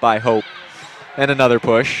steal by Hope. And another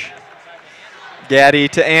push. Gaddy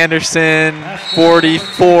to Anderson,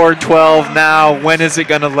 44-12 now. When is it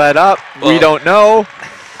going to let up? We don't know.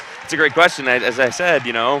 It's a great question. As I said,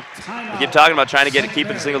 you know, we keep talking about trying to keep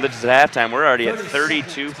it in single digits at halftime. We're already at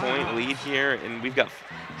 32-point lead here, and we've got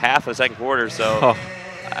half of the second quarter. So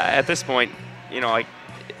at this point, you know,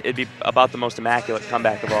 it'd be about the most immaculate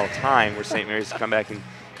comeback of all time, where St. Mary's come back and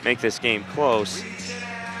make this game close.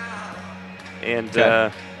 And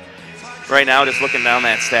right now, just looking down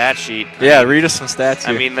that stat sheet. Yeah, read us some stats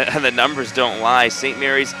here. I mean, the numbers don't lie. St.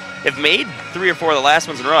 Mary's have made 3 or 4 of the last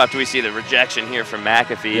ones in a row after we see the rejection here from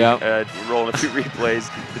McAfee, rolling a few replays.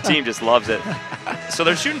 The team just loves it. So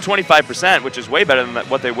they're shooting 25%, which is way better than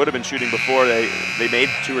what they would have been shooting before. They made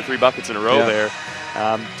 2 or 3 buckets in a row there.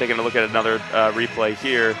 Taking a look at another replay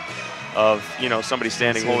here of, you know, somebody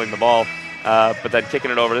standing holding the ball, but then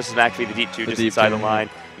kicking it over. This is McAfee, the deep 2, just inside the line.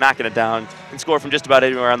 Knocking it down, can score from just about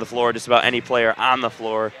anywhere on the floor, just about any player on the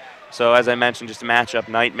floor. So as I mentioned, just a matchup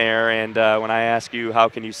nightmare. And when I ask you, how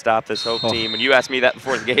can you stop this Hope team? And you asked me that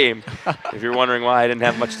before the game. If you're wondering why I didn't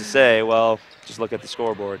have much to say, well, just look at the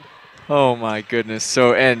scoreboard. Oh my goodness.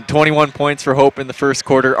 So, and 21 points for Hope in the first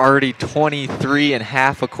quarter, already 23 and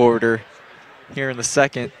half a quarter here in the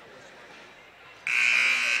second.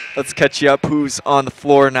 Let's catch you up who's on the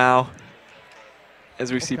floor now,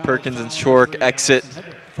 as we see Perkins and Shork exit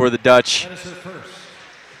for the Dutch.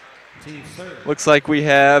 Looks like we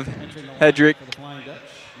have Hedrick,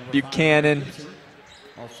 Buchanan,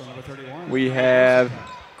 we have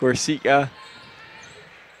Gorsica,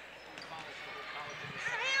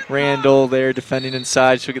 Randall there defending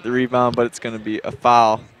inside. She'll get the rebound, but it's going to be a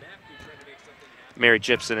foul. Mary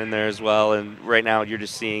Gibson in there as well, and right now you're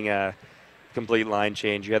just seeing a complete line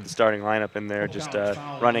change. You had the starting lineup in there just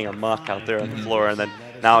running amok out there on the floor, and then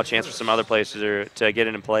now a chance for some other players to get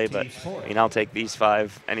in and play. But I mean, I'll take these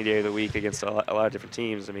 5 any day of the week against a lot of different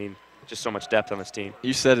teams. I mean, just so much depth on this team.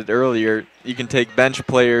 You said it earlier. You can take bench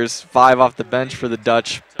players, 5 off the bench for the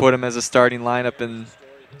Dutch, put them as a starting lineup, and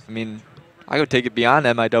I mean, I go take it beyond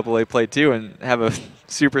MIAA play too and have a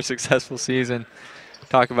super successful season.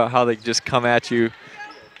 Talk about how they just come at you,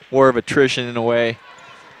 war of attrition in a way.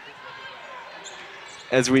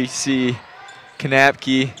 As we see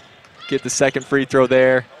Kanapke get the second free throw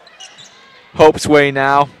there. Hope's way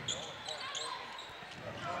now.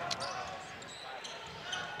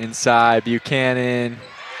 Inside, Buchanan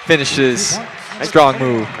finishes. Strong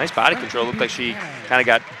move. Nice body control. Looked like she kind of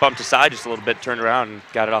got bumped aside just a little bit, turned around, and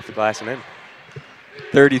got it off the glass and in.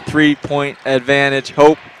 33-point advantage.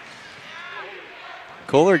 Hope.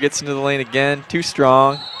 Kohler gets into the lane again. Too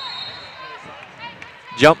strong.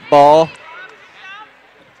 Jump ball.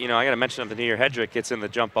 You know, I got to mention something here. Hedrick gets in the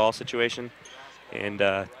jump ball situation. And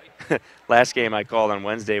last game I called on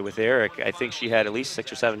Wednesday with Eric, I think she had at least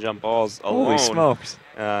 6 or 7 jump balls alone. Holy smokes.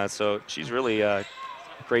 So she's really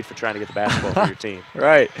great for trying to get the basketball for your team.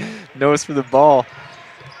 Right. Nose for the ball.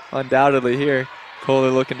 Undoubtedly here.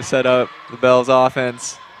 Kohler looking to set up the Bells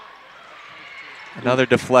offense. Another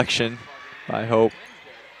deflection by Hope.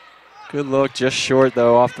 Good look, just short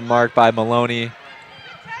though, off the mark by Maloney.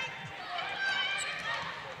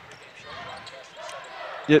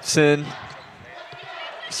 Gibson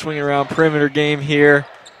swinging around perimeter game here.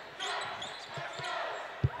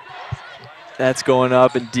 That's going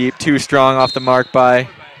up and deep. Too strong off the mark by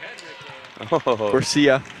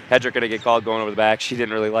Garcia. Hedrick going to get called going over the back. She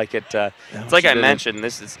didn't really like it. It's like I mentioned,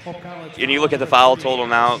 this is, and you look at the foul total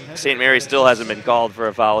now, St. Mary still hasn't been called for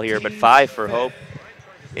a foul here, but 5 for Hope.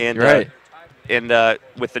 And,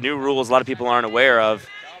 with the new rules a lot of people aren't aware of,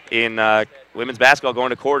 in women's basketball going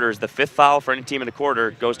to quarters, the 5th foul for any team in the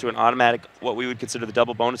quarter goes to an automatic, what we would consider the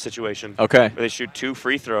double bonus situation. Okay. Where they shoot 2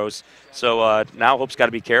 free throws. So now Hope's got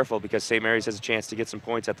to be careful because St. Mary's has a chance to get some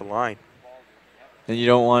points at the line. And you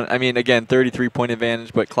don't want, I mean, again, 33-point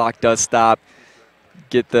advantage, but clock does stop.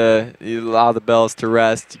 You allow the Bells to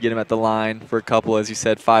rest, you get them at the line for a couple, as you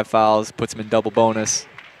said, 5 fouls, puts them in double bonus.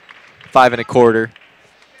 5 1/4.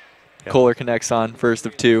 Yep. Kohler connects on first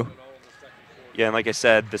of 2. Yeah, and like I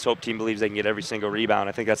said, this Hope team believes they can get every single rebound.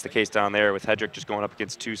 I think that's the case down there with Hedrick just going up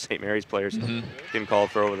against 2 St. Mary's players, getting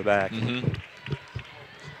called for over the back.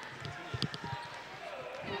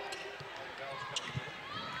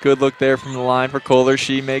 Good look there from the line for Kohler.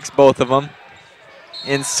 She makes both of them.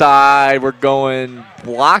 Inside, we're going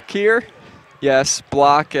block here. Yes,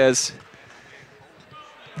 block as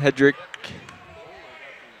Hedrick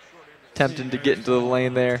attempting to get into the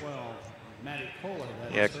lane there.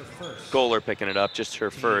 Yeah, Goaler picking it up, just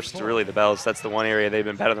her first. Really, the Bells, that's the one area they've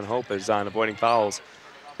been better than Hope is on avoiding fouls.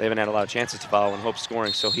 They haven't had a lot of chances to foul when Hope's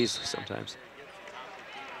scoring so easily sometimes.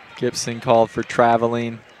 Gibson called for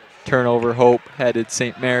traveling. Turnover, Hope headed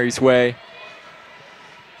St. Mary's way.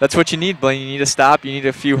 That's what you need, Blaine. You need a stop. You need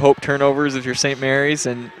a few Hope turnovers if you're St. Mary's,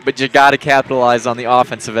 but you got to capitalize on the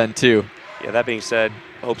offensive end too. Yeah, that being said,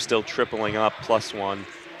 Hope's still tripling up +1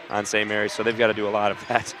 on St. Mary's, so they've got to do a lot of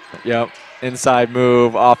that. Yep. Inside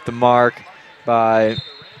move off the mark by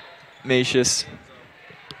Macius.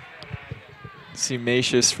 See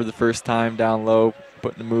Macius for the first time down low,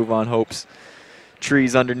 putting the move on Hope's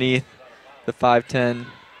trees underneath the 5'10"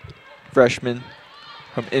 freshman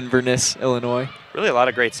from Inverness, Illinois. Really a lot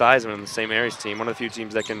of great size on the St. Mary's team. One of the few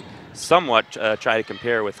teams that can somewhat try to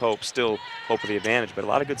compare with Hope. Still Hope with the advantage, but a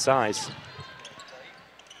lot of good size.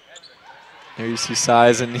 There you see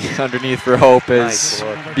size and underneath for Hope is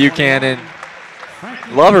Nice Buchanan.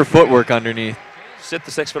 Love her footwork underneath. Sit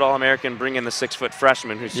the 6-foot All-American, bring in the 6-foot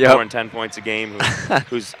freshman who's scoring 10 points a game,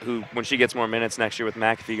 who when she gets more minutes next year with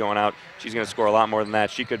McAfee going out, she's going to score a lot more than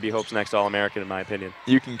that. She could be Hope's next All-American in my opinion.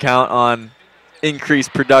 You can count on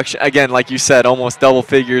increased production. Again, like you said, almost double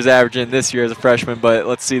figures averaging this year as a freshman, but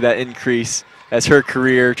let's see that increase as her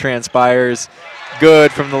career transpires.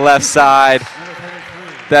 Good from the left side.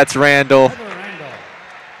 That's Randall.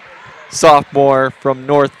 Sophomore from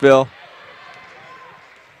Northville.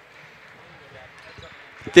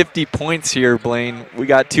 50 points here, Blaine. We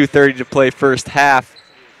got 2:30 to play first half.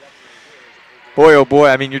 Boy, oh boy,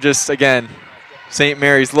 I mean, you're just, again, St.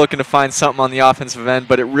 Mary's looking to find something on the offensive end,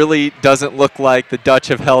 but it really doesn't look like the Dutch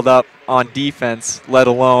have held up on defense, let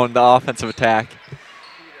alone the offensive attack.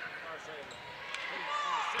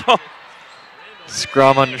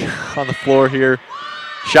 Scrum on the floor here.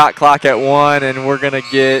 Shot clock at 1, and we're going to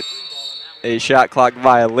get a shot clock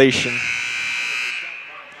violation.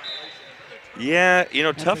 Yeah, you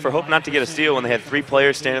know, tough for Hope not to get a steal when they had 3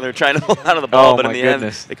 players standing there trying to hold on to the ball, but in the end,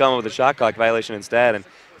 they come up with a shot clock violation instead, and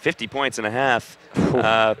 50 points and a half.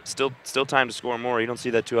 Still time to score more. You don't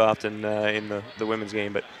see that too often in the women's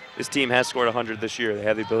game, but this team has scored 100 this year. They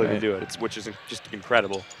have the ability to do it, which is just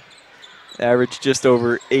incredible. Average just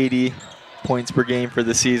over 80 points per game for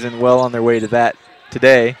the season, well on their way to that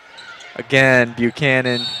today. Again,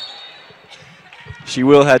 Buchanan, she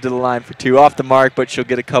will head to the line for 2 off the mark, but she'll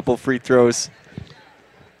get a couple free throws.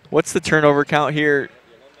 What's the turnover count here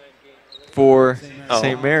for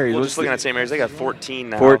St. Mary's? Well, just looking at St. Mary's, they got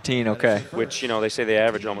 14 now. 14, okay. Which, you know, they say they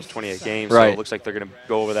average almost 28 games, right. So it looks like they're going to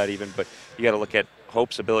go over that even. But you got to look at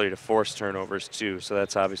Hope's ability to force turnovers, too, so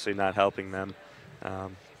that's obviously not helping them. Right,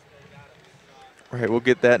 we'll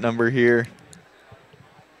get that number here.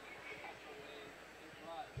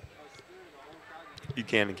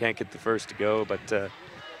 Buchanan can't get the first to go, but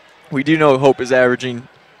we do know Hope is averaging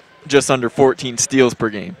just under 14 steals per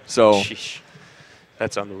game, so sheesh,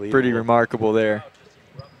 that's unbelievable. Pretty remarkable there.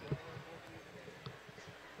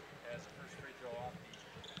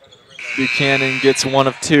 Buchanan gets 1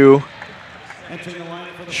 of 2.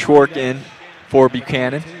 Schwark in for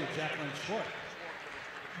Buchanan.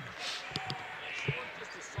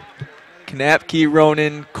 Knapke,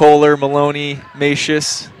 Ronan, Kohler, Maloney,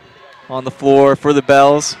 Macius on the floor for the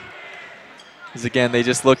Bells. As again, they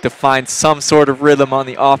just look to find some sort of rhythm on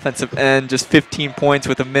the offensive end. Just 15 points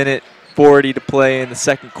with 1:40 to play in the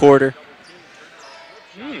second quarter.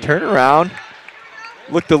 Turnaround.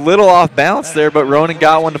 Looked a little off balance there, but Ronan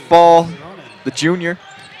got one to fall, the junior.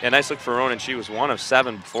 Yeah, nice look for Ronan. She was 1 of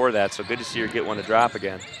 7 before that, so good to see her get one to drop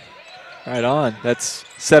again. Right on. That's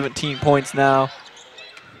 17 points now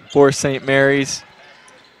for St. Mary's.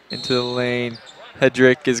 Into the lane.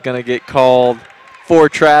 Hedrick is going to get called for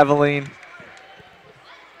traveling.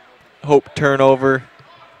 Hope turnover.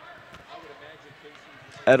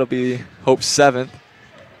 That'll be Hope's 7th.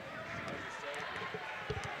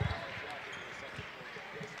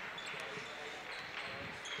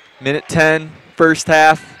 Minute 10, first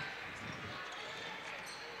half.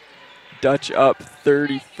 Dutch up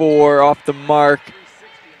 34 off the mark.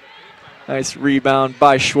 Nice rebound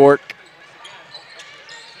by Schwark.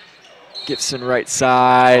 Gibson right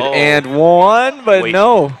side and 1, but wait,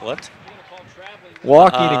 no. What?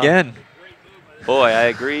 Walking again. Boy, I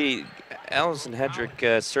agree. Allison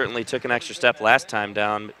Hedrick certainly took an extra step last time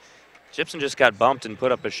down. Gibson just got bumped and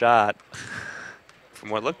put up a shot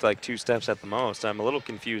from what looked like 2 steps at the most. I'm a little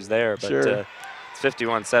confused there, but it's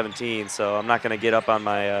 51-17, so I'm not going to get up on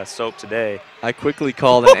my soap today. I quickly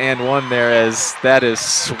called an and 1 there as that is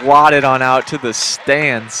swatted on out to the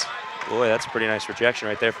stands. Boy, that's a pretty nice rejection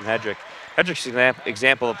right there from Hedrick. Hedrick's an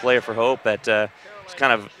example of player for Hope that is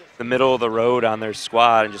kind of the middle of the road on their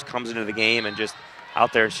squad and just comes into the game and just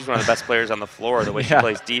out there. She's one of the best players on the floor, the way she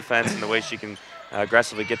plays defense and the way she can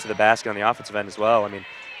aggressively get to the basket on the offensive end as well. I mean,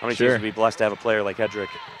 how many teams would be blessed to have a player like Hedrick?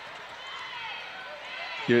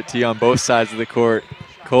 Give it to you on both sides of the court.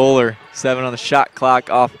 Kohler, 7 on the shot clock,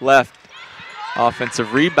 off left.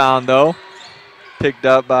 Offensive rebound, though. Picked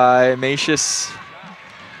up by Macius.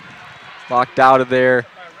 Locked out of there.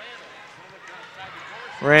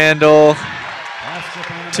 Randall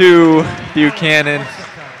to Buchanan.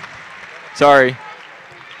 Sorry.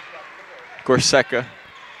 Gorseca.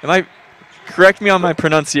 Correct me on my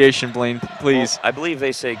pronunciation, Blaine, please. Well, I believe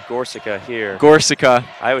they say Gorsica here. Gorsica.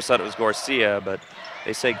 I always thought it was Garcia, but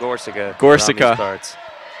they say Gorsica. Gorsica. Starts,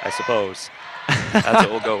 I suppose. That's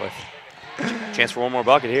what we'll go with. Chance for one more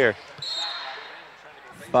bucket here.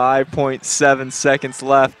 5.7 seconds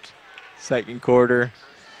left, second quarter.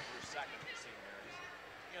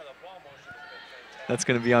 That's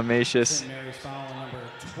going to be on Macius.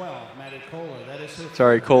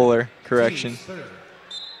 Sorry, Kohler, correction.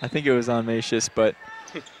 I think it was on Macius, but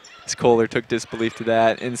Kohler took disbelief to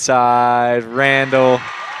that. Inside, Randall.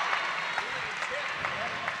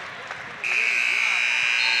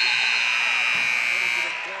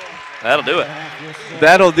 That'll do it.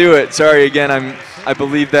 That'll do it. Sorry again, I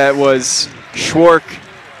believe that was Schwark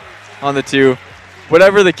on the 2.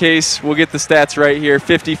 Whatever the case, we'll get the stats right here.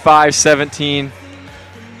 55-17,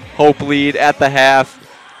 Hope lead at the half.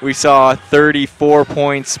 We saw 34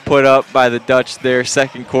 points put up by the Dutch there,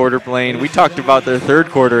 second quarter, Blaine. We talked about their third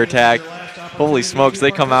quarter attack. Holy smokes, they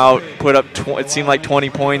come out, put up, it seemed like 20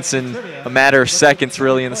 points in a matter of seconds,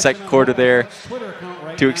 really, in the second quarter there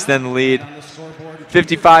to extend the lead.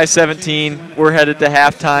 55-17, we're headed to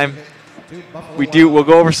halftime. We'll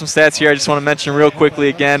go over some stats here. I just want to mention real quickly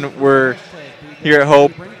again, we're here at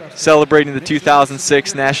Hope celebrating the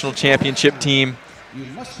 2006 National Championship team.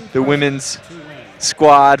 The women's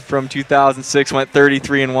squad from 2006 went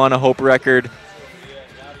 33-1, a Hope record.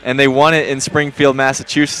 And they won it in Springfield,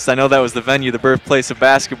 Massachusetts. I know that was the venue, the birthplace of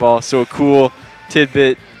basketball, so a cool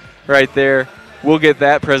tidbit right there. We'll get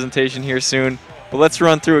that presentation here soon. But let's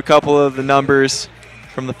run through a couple of the numbers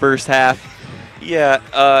from the first half. Yeah,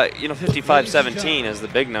 55-17 is the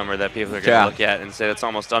big number that people are going to look at and say that's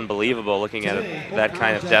almost unbelievable looking at that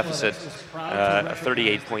kind of deficit, a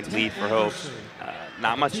 38-point lead for Hope.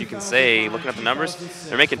 Not much you can say looking at the numbers.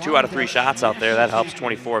 They're making 2 out of 3 shots out there. That helps,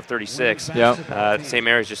 24 of 36. Yep. St.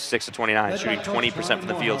 Mary's just 6 of 29, shooting 20% from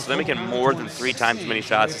the field. So they're making more than 3 times as many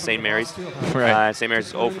shots as St. Mary's. Right. St. Mary's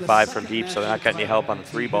is 0 for 5 from deep, so they're not getting any help on the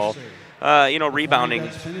 3 ball. Rebounding,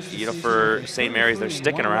 for St. Mary's, they're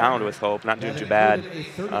sticking around with Hope, not doing too bad,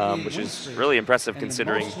 which is really impressive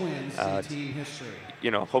considering,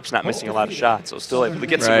 Hope's not missing a lot of shots, so still able to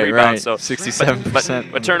get some rebounds. So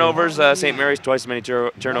 67%. But turnovers, St. Mary's twice as many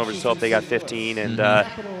turnovers as Hope. They got 15, and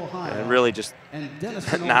really just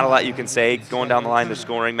not a lot you can say. Going down the line, they're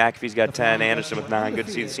scoring. McAfee's got 10, Anderson with 9. Good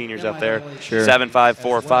to see the seniors up there. Sure. 7-5,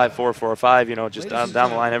 4-5, 4-4-5. Just down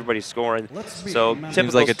the line, everybody's scoring. So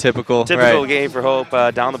seems like a typical game for Hope.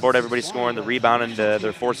 Down the board, everybody's scoring. They're rebounding.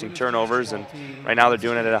 They're forcing turnovers, and right now they're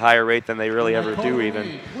doing it at a higher rate than they really ever do.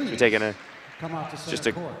 Even we're taking a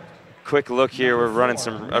quick look here. We're running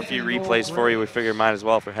a few replays for you. We figured might as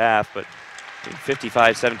well for half, but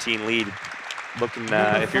 55-17 lead. Looking,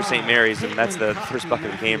 if you're St. Mary's, and that's the first bucket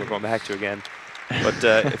of the game we're going back to again. But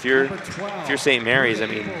if you're St. Mary's, I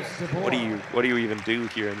mean, what do you even do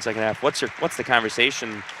here in the second half? What's the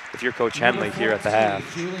conversation if you're Coach Henley here at the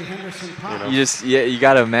half? You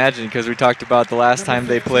got to imagine, because we talked about the last time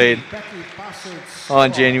they played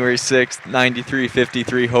on January 6th,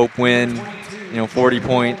 93-53 Hope win.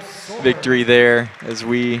 40-point victory there.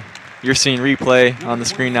 You're seeing replay on the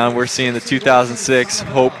screen now. We're seeing the 2006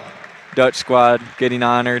 Hope Dutch squad getting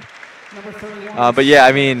honored. But yeah,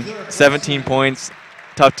 I mean, 17 points,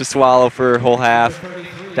 tough to swallow for a whole half,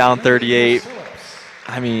 down 38.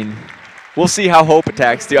 I mean, we'll see how Hope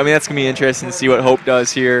attacks too. I mean, that's going to be interesting to see what Hope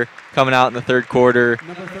does here coming out in the third quarter.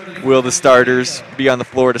 Will the starters be on the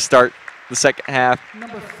floor to start the second half?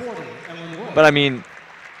 But I mean,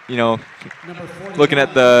 looking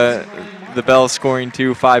at the Bells scoring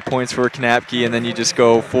 5 points for Kanapke, and then you just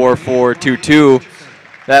go 4-4-2-2.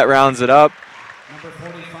 That rounds it up.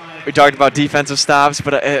 We talked about defensive stops,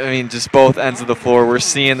 but I mean, just both ends of the floor. We're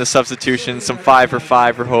seeing the substitutions, some 5 for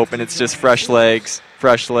 5 for Hope, and it's just fresh legs.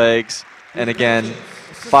 And again,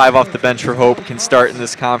 5 off the bench for Hope can start in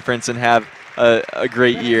this conference and have a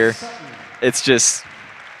great year. It's just,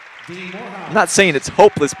 I'm not saying it's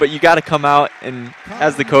hopeless, but you got to come out and,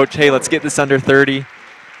 as the coach, hey, let's get this under 30.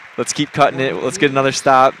 Let's keep cutting it. Let's get another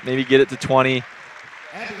stop, maybe get it to 20.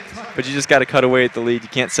 But you just got to cut away at the lead. You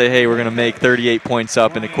can't say, hey, we're going to make 38 points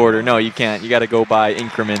up in a quarter. No, you can't. You got to go by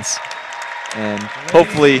increments. And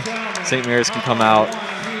hopefully St. Mary's can come out,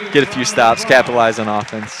 get a few stops, capitalize on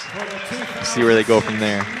offense, see where they go from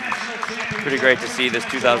there. Pretty great to see this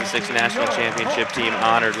 2006 National Championship team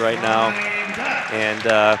honored right now.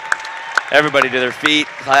 And everybody to their feet,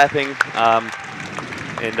 clapping.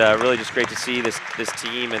 And really just great to see this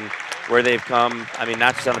team and where they've come. I mean,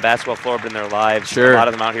 not just on the basketball floor, but in their lives. Sure. A lot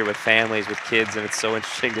of them out here with families, with kids, and it's so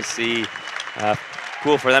interesting to see.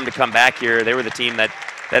 Cool for them to come back here. They were the team that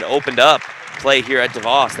opened up play here at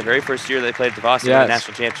DeVos. The very first year they played at DeVos in the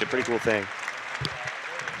national championship. Pretty cool thing.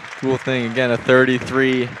 Cool thing. Again, a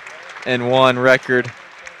 33-1 record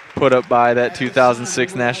put up by that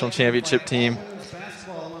 2006 national championship team.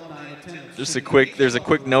 There's a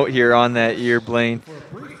quick note here on that year, Blaine.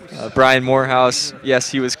 Brian Morehouse, yes,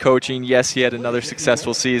 he was coaching. Yes, he had another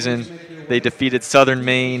successful season. They defeated Southern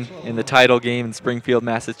Maine in the title game in Springfield,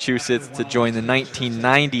 Massachusetts to join the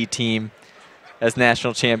 1990 team as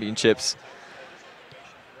national championships.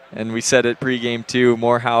 And we said it pregame too,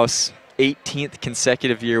 Morehouse, 18th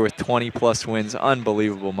consecutive year with 20-plus wins.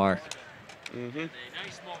 Unbelievable, Mark. Mm-hmm.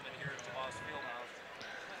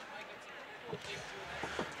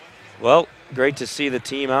 Well, great to see the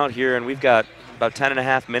team out here, and we've got about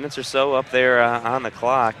 10.5 minutes or so up there on the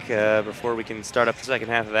clock before we can start up the second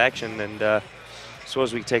half of action. And I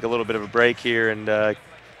suppose we can take a little bit of a break here and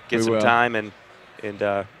get some time and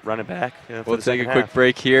run it back. We'll take a quick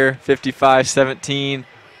break here. 55-17.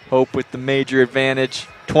 Hope with the major advantage.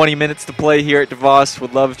 20 minutes to play here at DeVos.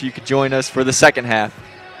 Would love if you could join us for the second half.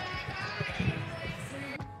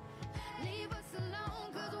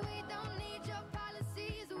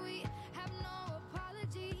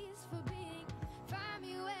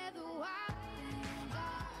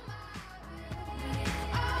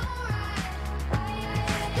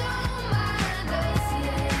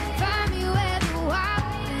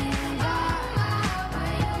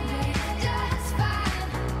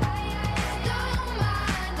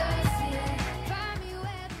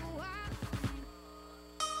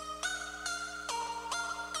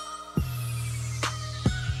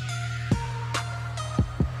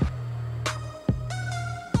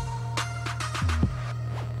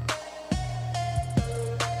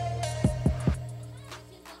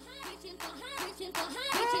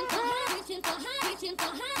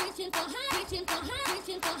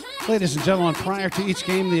 Ladies and gentlemen, prior to each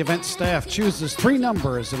game, the event staff chooses 3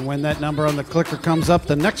 numbers, and when that number on the clicker comes up,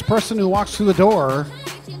 the next person who walks through the door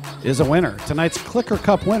is a winner. Tonight's Clicker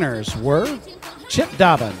Cup winners were Chip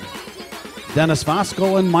Dobbin, Dennis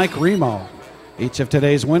Voskel, and Mike Remo. Each of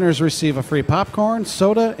today's winners receive a free popcorn,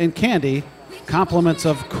 soda, and candy, compliments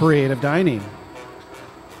of Creative Dining.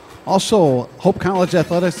 Also, Hope College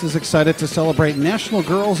Athletics is excited to celebrate National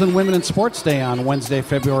Girls and Women in Sports Day on Wednesday,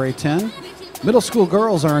 February 10. Middle school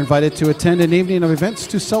girls are invited to attend an evening of events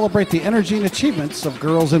to celebrate the energy and achievements of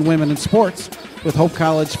girls and women in sports with Hope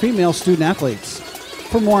College female student athletes.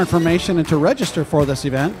 For more information and to register for this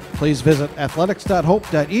event, please visit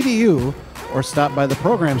athletics.hope.edu or stop by the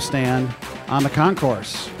program stand on the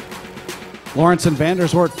concourse. Lawrence and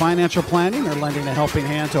Vanderswort Financial Planning are lending a helping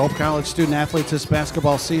hand to Hope College student athletes this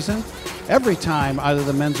basketball season. Every time either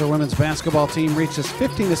the men's or women's basketball team reaches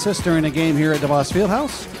 15 assists during a game here at DeVos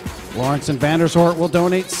Fieldhouse, Lawrence and Vanderswort will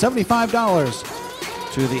donate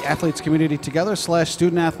 $75 to the Athletes Community Together /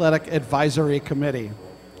 Student Athletic Advisory Committee.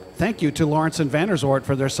 Thank you to Lawrence and Vanderswort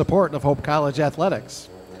for their support of Hope College Athletics.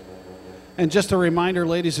 And just a reminder,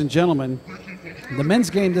 ladies and gentlemen, the men's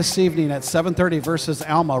game this evening at 7:30 versus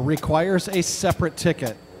Alma requires a separate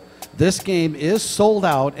ticket. This game is sold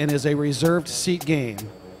out and is a reserved seat game.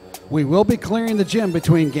 We will be clearing the gym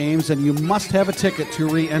between games, and you must have a ticket to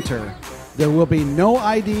re-enter. There will be no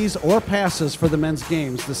IDs or passes for the men's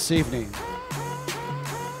games this evening.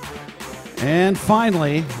 And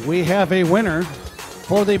finally, we have a winner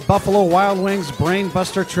for the Buffalo Wild Wings Brain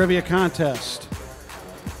Buster Trivia Contest.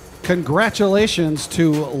 Congratulations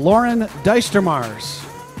to Lauren Deistermars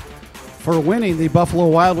for winning the Buffalo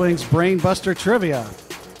Wild Wings Brain Buster Trivia.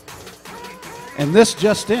 And this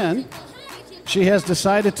just in, she has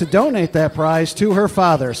decided to donate that prize to her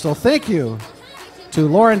father. So thank you to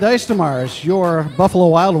Lauren Deistermars, your Buffalo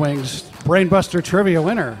Wild Wings Brain Buster Trivia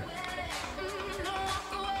winner.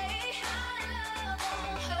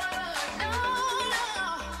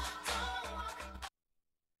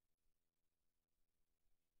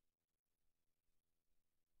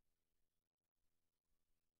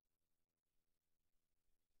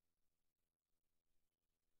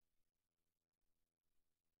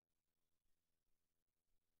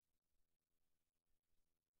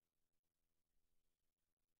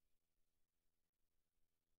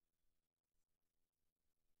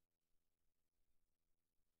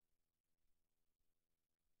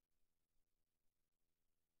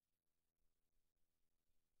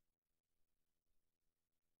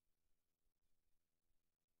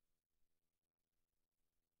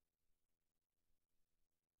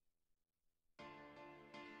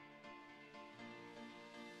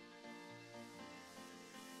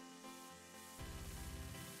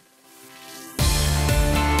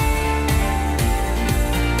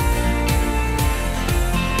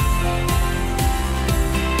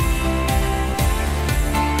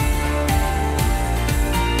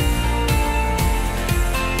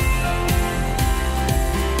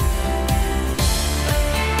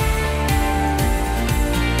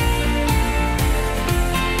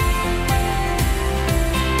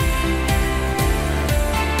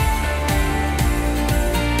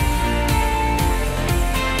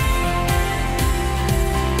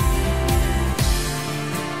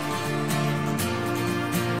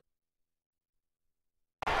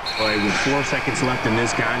 play with 4 seconds left in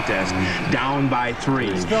this contest, down by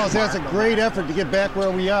 3. Fellas, that's a great effort to get back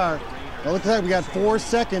where we are. Now look like we got 4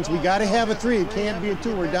 seconds. We got to have a 3. It can't be a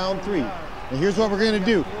 2. We're down 3. And here's what we're going to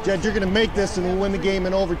do. Judge, you're going to make this and we'll win the game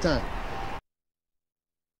in overtime.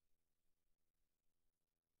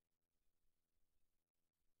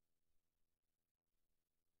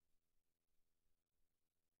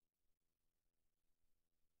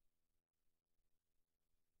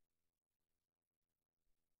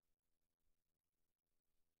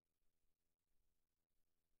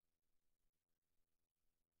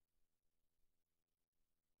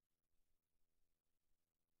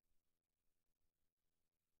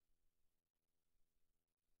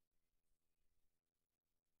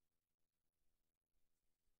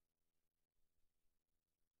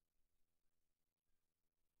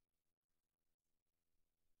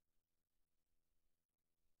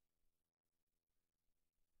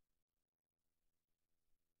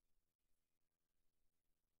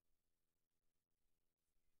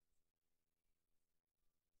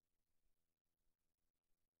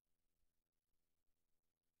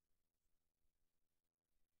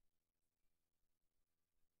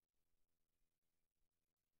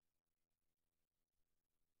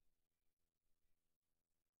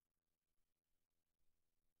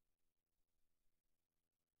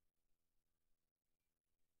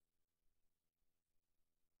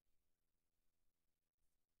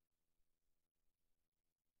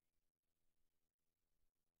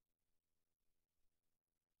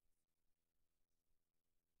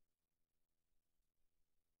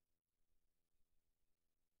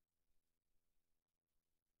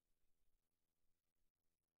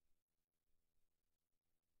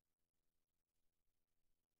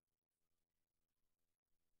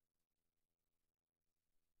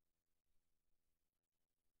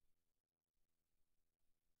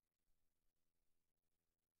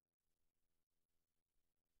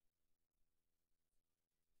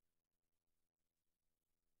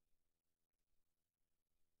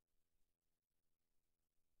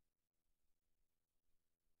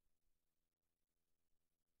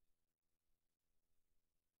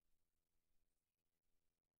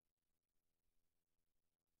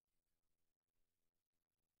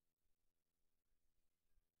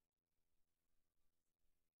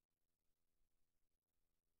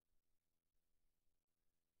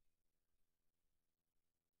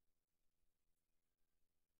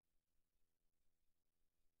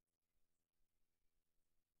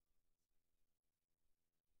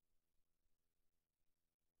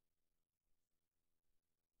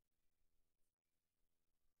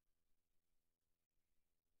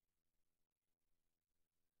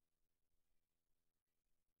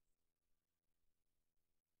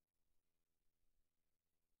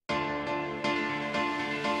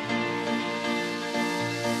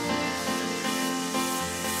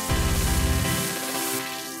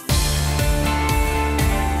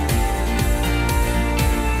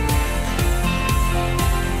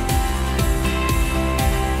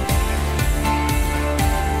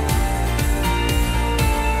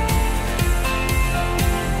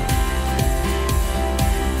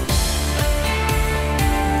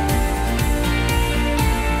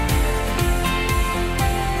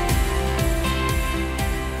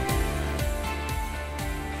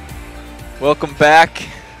 Welcome back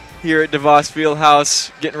here at DeVos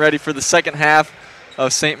Fieldhouse, getting ready for the second half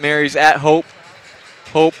of St. Mary's at Hope.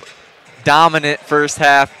 Hope dominant first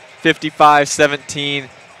half, 55-17,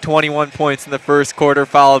 21 points in the first quarter,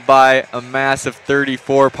 followed by a massive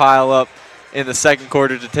 34 pile-up in the second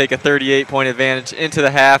quarter to take a 38-point advantage into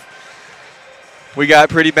the half. We got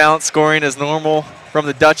pretty balanced scoring as normal from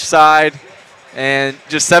the Dutch side, and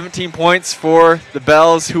just 17 points for the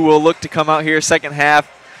Bells, who will look to come out here second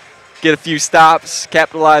half, get a few stops,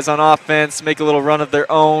 capitalize on offense, make a little run of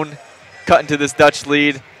their own, cut into this Dutch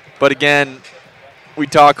lead. But again, we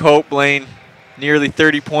talk Hope, Blaine, nearly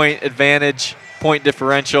 30-point advantage, point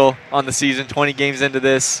differential on the season, 20 games into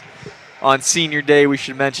this. On senior day, we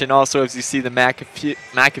should mention also, as you see the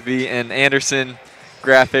McAfee and Anderson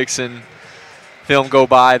graphics and film go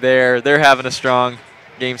by there, they're having a strong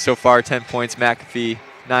game so far, 10 points McAfee,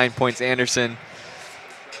 9 points Anderson.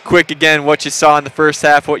 Quick again, what you saw in the first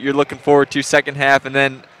half, what you're looking forward to second half, and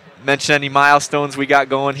then mention any milestones we got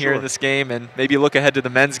going here in this game, and maybe look ahead to the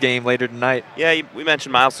men's game later tonight. Yeah, we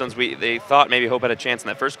mentioned milestones. They thought maybe Hope had a chance in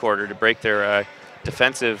that first quarter to break their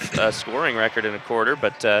defensive scoring record in a quarter,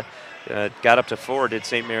 but got up to 4, did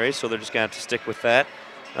St. Mary's, so they're just going to have to stick with that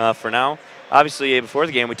for now. Obviously, before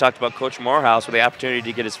the game, we talked about Coach Morehouse with the opportunity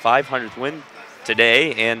to get his 500th win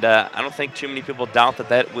today, and I don't think too many people doubt that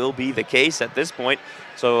that will be the case at this point.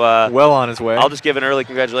 So well on his way. I'll just give an early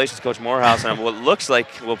congratulations to Coach Morehouse on what looks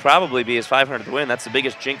like will probably be his 500th win. That's the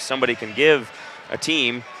biggest jinx somebody can give a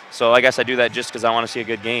team. So I guess I do that just because I want to see a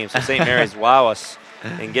good game. So St. Mary's wow us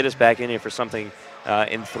and get us back in here for something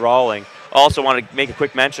enthralling. Also want to make a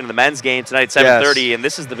quick mention of the men's game tonight at 7:30, and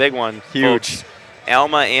this is the big one. Huge. Folks.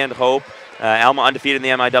 Alma and Hope. Alma undefeated in the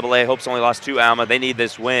MIAA. Hope's only lost 2 Alma. They need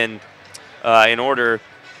this win in order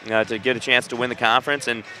to get a chance to win the conference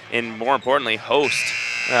and more importantly, host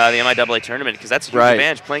the MIAA tournament, because that's a huge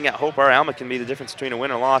advantage. Playing at Hope or Alma can be the difference between a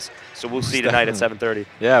win or loss. So we'll see tonight at 7:30.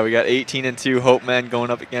 Yeah, we got 18-2 Hope men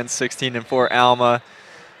going up against 16-4 Alma.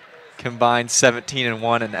 Combined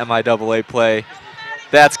 17-1 in MIAA play.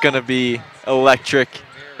 That's going to be electric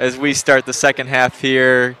as we start the second half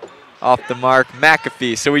here. Off the mark,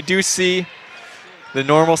 McAfee. So we do see the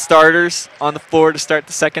normal starters on the floor to start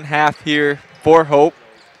the second half here for Hope.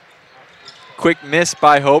 Quick miss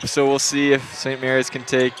by Hope, so we'll see if St. Mary's can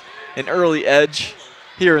take an early edge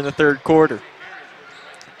here in the third quarter.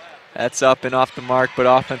 That's up and off the mark, but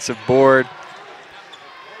offensive board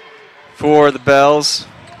for the Bells.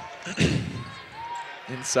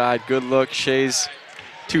 Inside, good look. Shea's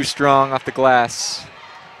too strong off the glass.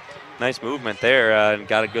 Nice movement there and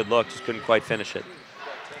got a good look, just couldn't quite finish it.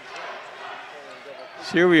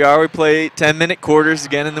 So here we are, we play 10-minute quarters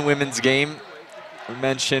again in the women's game. We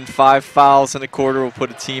mentioned 5 fouls in a quarter will put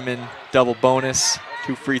a team in double bonus.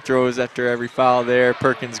 2 free throws after every foul there.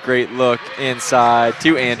 Perkins, great look inside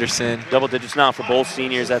to Anderson. Double digits now for both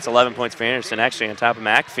seniors. That's 11 points for Anderson, actually on top of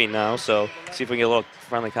McAfee now. So see if we can get a little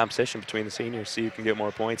friendly competition between the seniors, see who can get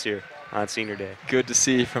more points here on senior day. Good to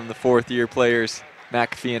see from the 4th-year players,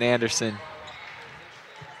 McAfee and Anderson.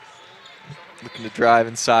 Looking to drive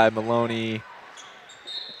inside, Maloney.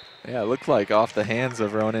 Yeah, it looked like off the hands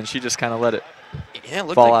of Ronan. She just kind of let it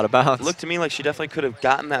fall out of bounds. It looked to me like she definitely could have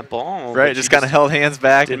gotten that ball. Right, just kind of held hands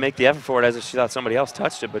back. Didn't make the effort for it as if she thought somebody else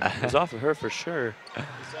touched it, but it was off of her for sure.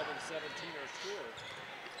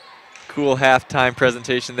 Cool halftime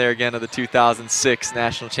presentation there again of the 2006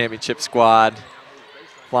 National Championship squad.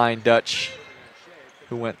 Flying Dutch,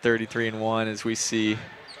 who went 33-1, as we see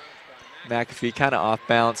McAfee kind of off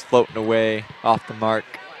balance, floating away off the mark.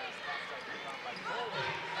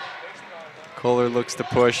 Kohler looks to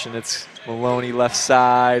push, and it's Maloney left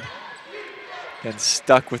side. And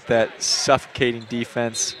stuck with that suffocating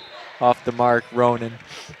defense off the mark, Ronan.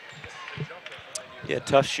 Yeah,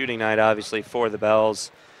 tough shooting night, obviously, for the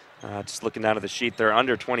Bells. Just looking down at the sheet, they're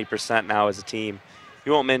under 20% now as a team.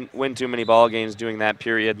 You won't win too many ball games doing that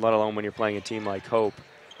period, let alone when you're playing a team like Hope.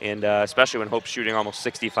 And especially when Hope's shooting almost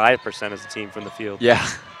 65% as a team from the field. Yeah.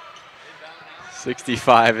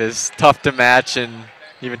 65 is tough to match and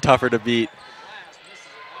even tougher to beat.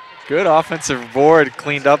 Good offensive board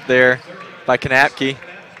cleaned up there by Kanapke.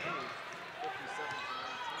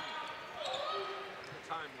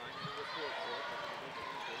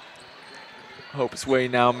 Hope's way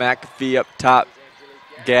now, McAfee up top.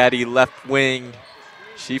 Gaddy left wing.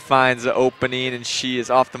 She finds the opening and she is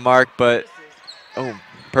off the mark, but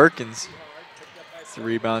Perkins. It's a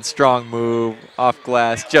rebound, strong move, off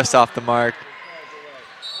glass, just off the mark.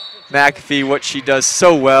 McAfee, what she does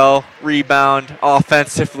so well, rebound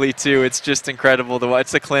offensively too. It's just incredible to watch.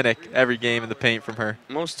 It's a clinic every game in the paint from her.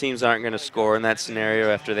 Most teams aren't going to score in that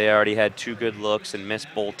scenario after they already had 2 good looks and missed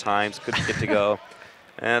both times, couldn't get to go.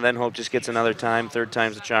 And then Hope just gets another time, 3rd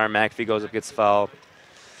time's the charm. McAfee goes up, gets the foul.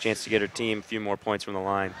 Chance to get her team a few more points from the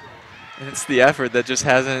line. And it's the effort that just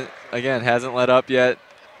hasn't let up yet.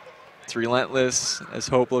 It's relentless as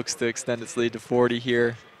Hope looks to extend its lead to 40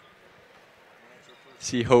 here.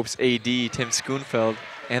 See Hope's AD, Tim Schoonfeld,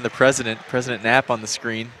 and the President Knapp on the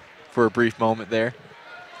screen for a brief moment there.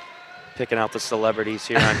 Picking out the celebrities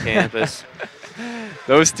here on campus.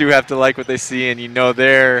 Those two have to like what they see, and you know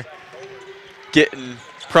they're getting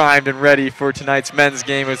primed and ready for tonight's men's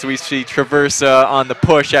game as we see Traversa on the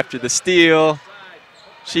push after the steal.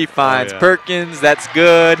 She finds Perkins. That's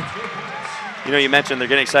good. You know, you mentioned they're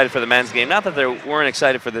getting excited for the men's game. Not that they weren't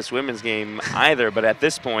excited for this women's game either, but at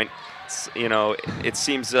this point, you know, it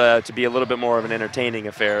seems to be a little bit more of an entertaining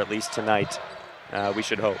affair, at least tonight. We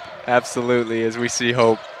should hope. Absolutely, as we see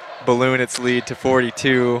Hope balloon its lead to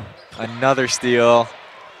 42. Another steal,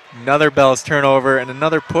 another Bells turnover, and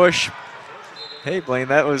another push. Hey, Blaine,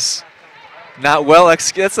 that was not well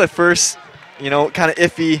executed. That's the first, you know, kind of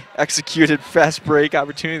iffy executed fast break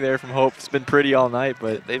opportunity there from Hope. It's been pretty all night,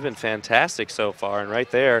 but they've been fantastic so far. And right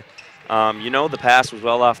there, you know, the pass was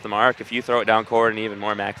well off the mark. If you throw it down court and even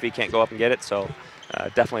more, McAfee can't go up and get it. So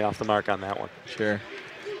definitely off the mark on that one. Sure.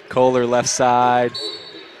 Kohler left side.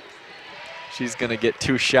 She's going to get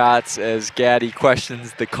 2 shots as Gaddy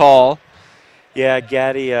questions the call. Yeah,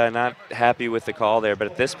 Gaddy not happy with the call there, but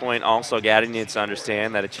at this point also Gaddy needs to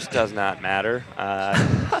understand that it just does not matter.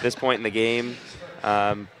 At this point in the game,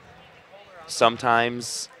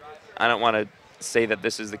 sometimes, I don't want to say that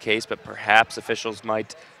this is the case, but perhaps officials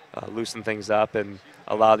might loosen things up and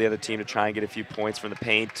allow the other team to try and get a few points from the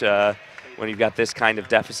paint when you've got this kind of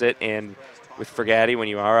deficit. And with Gaddy, when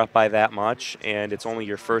you are up by that much and it's only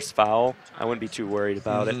your first foul, I wouldn't be too worried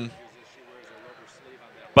about it.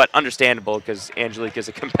 But understandable, because Angelique is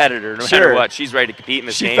a competitor. No matter what, she's ready to compete in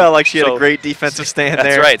this game. She felt like she had a great defensive stand there.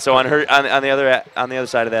 That's right. So on the other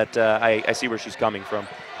side of that, I see where she's coming from.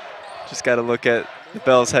 Just got to look at the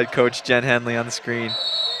Bells head coach Jen Henley on the screen,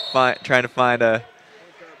 trying to find a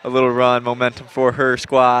little run momentum for her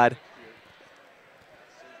squad.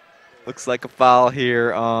 Looks like a foul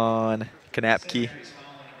here on Kanapke.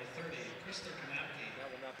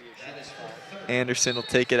 Anderson will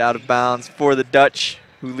take it out of bounds for the Dutch,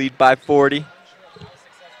 who lead by 40.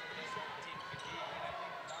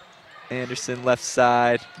 Anderson left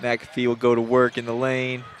side. McAfee will go to work in the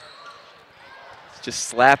lane. It's just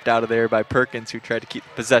slapped out of there by Perkins, who tried to keep the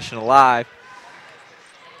possession alive.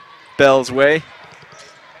 Bell's way.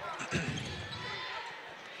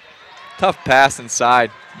 Tough pass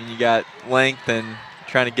inside. I mean, you got length and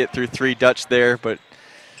trying to get through 3 Dutch there, but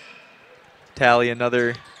tally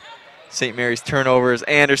another St. Mary's turnover as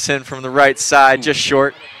Anderson from the right side, just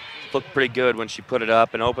short. Looked pretty good when she put it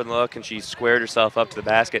up, an open look, and she squared herself up to the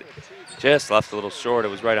basket. Just left a little short. It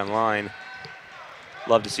was right on line.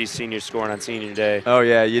 Love to see seniors scoring on senior day. Oh,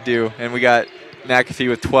 yeah, you do. And we got McAfee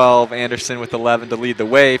with 12, Anderson with 11 to lead the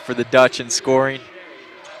way for the Dutch in scoring.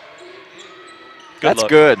 That's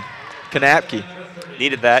good. Kanapke.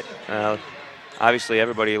 Needed that. Obviously,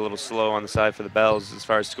 everybody a little slow on the side for the Bells as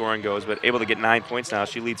far as scoring goes, but able to get 9 points now.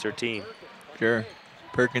 She leads her team. Sure.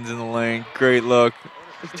 Perkins in the lane. Great look.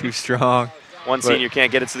 Too strong. One senior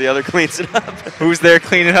can't get it, so the other cleans it up. Who's there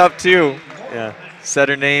cleaning up, too? Yeah. Said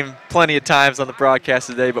her name plenty of times on the broadcast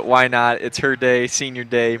today, but why not? It's her day, senior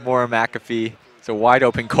day. Maura McAfee. It's a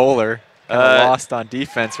wide-open Kohler. Lost on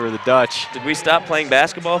defense for the Dutch. Did we stop playing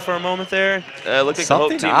basketball for a moment there? Looked like something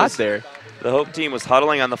the Hope team odd there. The Hope team was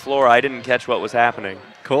huddling on the floor. I didn't catch what was happening.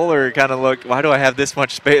 Kohler kind of looked, why do I have this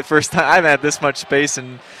much space? First time I've had this much space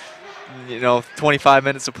in, 25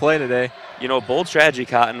 minutes of play today. Bold strategy,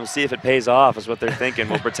 Cotton. We'll see if it pays off is what they're thinking.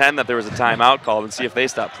 We'll pretend that there was a timeout called and see if they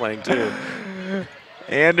stop playing too.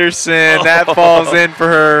 Anderson, that falls in for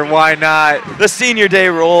her. Why not? The senior day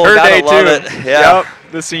roll. Her Gotta day love too. It. Yeah. Yep,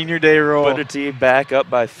 the senior day roll. Put her team back up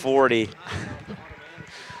by 40.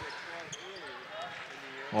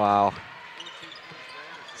 Wow.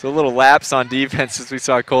 So a little lapse on defense as we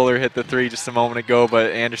saw Kohler hit the 3 just a moment ago,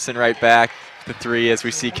 but Anderson right back the 3 as we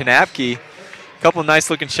see Kanapke. A couple nice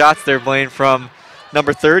looking shots there, Blaine, from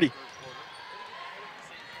number 30.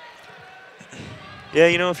 Yeah,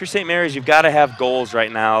 if you're St. Mary's, you've got to have goals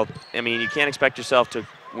right now. I mean, you can't expect yourself to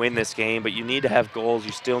win this game, but you need to have goals.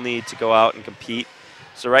 You still need to go out and compete.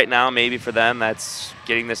 So right now, maybe for them, that's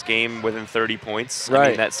getting this game within 30 points. Right. I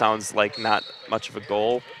mean, that sounds like not much of a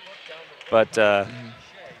goal. But,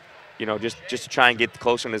 just to try and get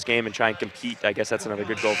closer in this game and try and compete, I guess that's another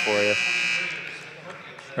good goal for you.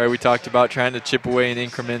 Right, we talked about trying to chip away in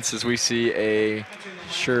increments as we see a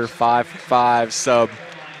sure 5-5 sub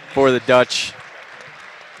for the Dutch.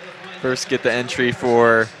 First get the entry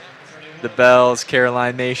for the Bells,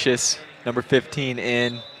 Caroline Macius, number 15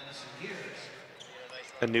 in.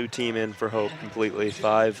 A new team in for Hope completely,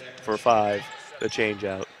 5 for 5, the change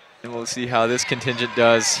out. And we'll see how this contingent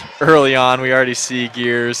does early on. We already see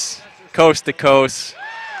Gears coast to coast.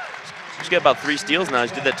 She's got about 3 steals now.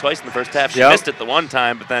 She did that twice in the first half. She missed it the one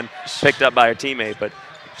time, but then picked up by her teammate. But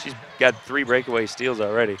she's got 3 breakaway steals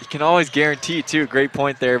already. You can always guarantee, too. Great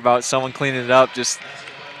point there about someone cleaning it up. Just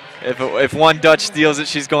if one Dutch steals it,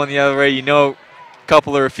 she's going the other way. A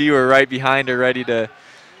couple or a few are right behind her, ready to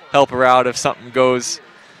help her out if something goes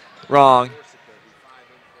wrong.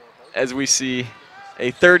 As we see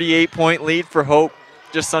a 38-point lead for Hope,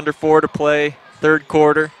 just under 4 to play, third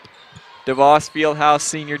quarter. DeVos Fieldhouse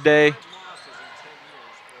Senior Day.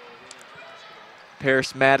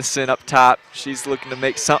 Paris Madison up top. She's looking to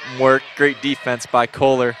make something work. Great defense by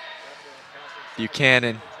Kohler.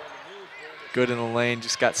 Buchanan, good in the lane,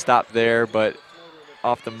 just got stopped there, but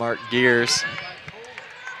off the mark Gears.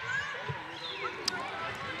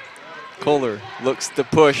 Kohler looks to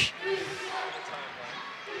push.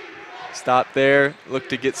 Stop there, look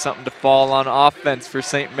to get something to fall on offense for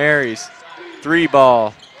St. Mary's. 3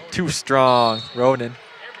 ball, too strong, Ronan.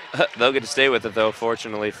 They'll get to stay with it, though,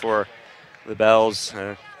 fortunately for the Bells.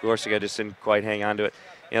 Gorsica just didn't quite hang on to it.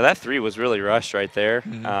 You know, that three was really rushed right there.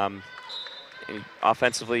 And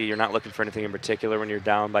offensively, you're not looking for anything in particular when you're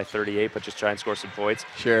down by 38, but just try and score some points.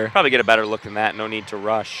 Sure. Probably get a better look than that. No need to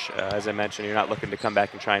rush. As I mentioned, you're not looking to come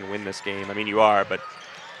back and try and win this game. I mean, you are, but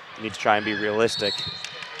you need to try and be realistic.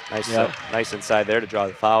 Nice, nice inside there to draw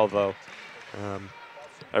the foul, though.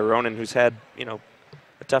 Ronan, who's had, you know,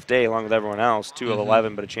 a tough day along with everyone else, 2 of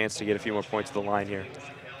 11, but a chance to get a few more points to the line here.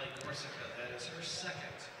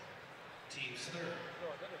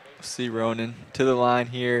 See Ronan to the line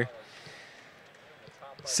here.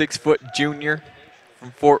 6-foot junior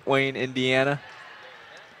from Fort Wayne, Indiana.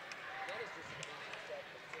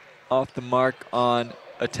 Off the mark on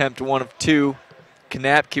attempt 1 of 2.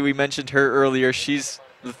 Kanapke, we mentioned her earlier. She's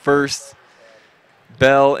the first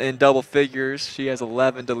Bell in double figures. She has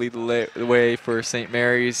 11 to lead the way for St.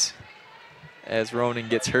 Mary's as Ronan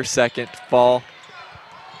gets her second fall.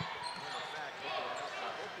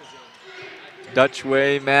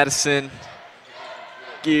 Dutchway, Madison,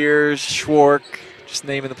 Gears, Schwark, just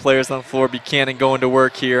naming the players on the floor. Buchanan going to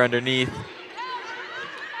work here underneath.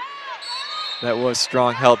 That was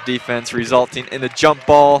strong help defense, resulting in the jump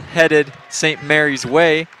ball headed St. Mary's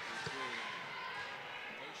way.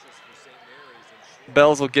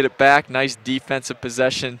 Bells will get it back. Nice defensive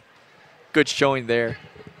possession. Good showing there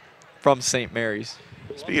from St. Mary's.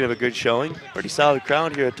 Speaking of a good showing, pretty solid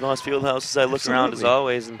crowd here at DeVos Fieldhouse as I look around as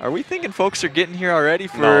always. And are we thinking folks are getting here already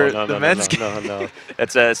for the men's game? No.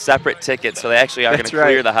 It's a separate ticket, so they actually are going to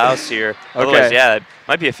clear the house here. Otherwise, yeah,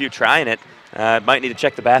 might be a few trying it. Might need to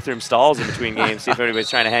check the bathroom stalls in between games, see if anybody's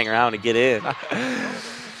trying to hang around and get in.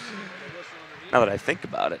 Now that I think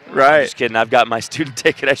about it. Right. Just kidding. I've got my student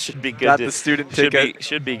ticket. I should be good. Got the student ticket.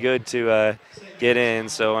 Should be good to get in.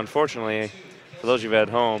 So unfortunately, for those of you at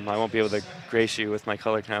home, I won't be able to grace you with my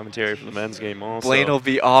color commentary for the men's game also. Blaine will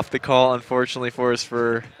be off the call, unfortunately, for us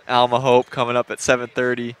for Alma Hope coming up at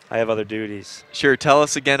 7:30. I have other duties. Sure. Tell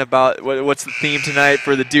us again about what's the theme tonight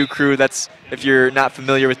for the Duke Crew. That's, if you're not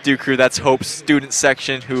familiar with Duke Crew, that's Hope's student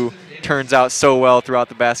section who turns out so well throughout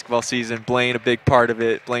the basketball season. Blaine, a big part of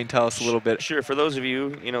it. Blaine, tell us a little bit. Sure. For those of you,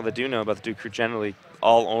 that do know about the Duke Crew, generally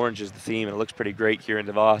all orange is the theme, and it looks pretty great here in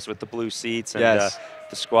DeVos with the blue seats and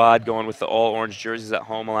the squad going with the all orange jerseys at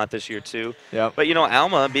home a lot this year too. Yep. But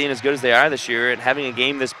Alma being as good as they are this year and having a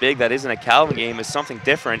game this big that isn't a Calvin game is something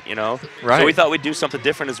different, Right. So we thought we'd do something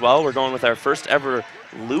different as well. We're going with our first ever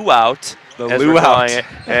luau. The luau.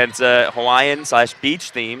 And it's a Hawaiian/beach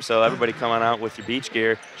theme, so everybody come on out with your beach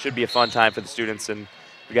gear. Should be a fun time for the students, and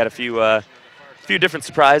we got a few different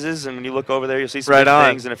surprises, and when you look over there, you'll see some different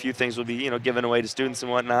things, and a few things will be, given away to students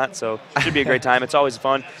and whatnot. So it should be a great time. It's always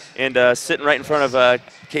fun. And sitting right in front of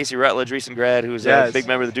Casey Rutledge, recent grad, who's a big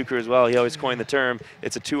member of the Duke Crew as well, he always coined the term,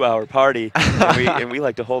 it's a 2-hour party, and we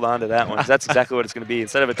like to hold on to that one, 'cause that's exactly what it's going to be.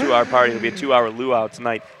 Instead of a 2-hour party, it'll be a 2-hour luau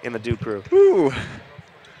tonight in the Duke Crew. Ooh.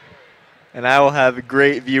 And I will have a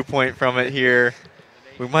great viewpoint from it here.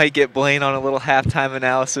 We might get Blaine on a little halftime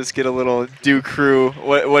analysis, get a little Duke Crew,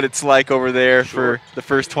 what it's like over there for the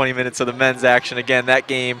first 20 minutes of the men's action. Again, that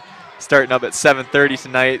game starting up at 7:30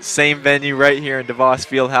 tonight. Same venue right here in DeVos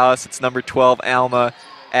Fieldhouse. It's number 12 Alma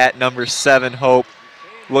at number 7 Hope.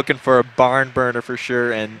 Looking for a barn burner for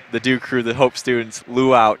sure, and the Duke Crew, the Hope students,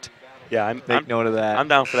 luau. Yeah, Make note of that. I'm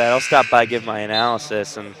down for that. I'll stop by, give my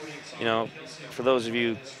analysis, and for those of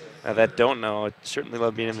you that don't know, I certainly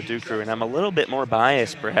love being in the Duke Crew, and I'm a little bit more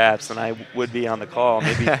biased perhaps than I would be on the call.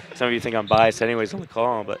 Maybe some of you think I'm biased anyways on the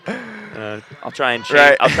call, but I'll try and change.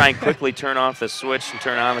 Right. I'll try and quickly turn off the switch and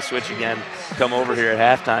turn on the switch again. Come over here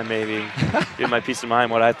at halftime maybe, give my peace of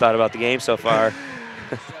mind what I thought about the game so far.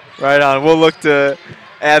 Right on. We'll look to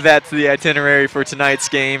add that to the itinerary for tonight's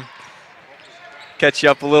game. Catch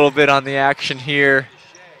you up a little bit on the action here.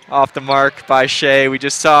 Off the mark by Shea. We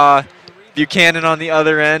just saw Buchanan on the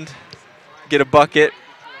other end get a bucket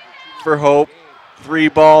for Hope.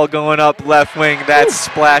 3-ball going up left wing. That's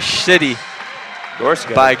Splash City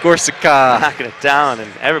by Gorsica. Knocking it down,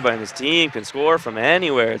 and everybody on this team can score from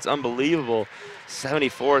anywhere. It's unbelievable.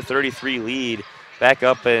 74-33 lead. Back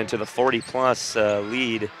up into the 40-plus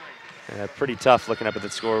lead. Pretty tough looking up at the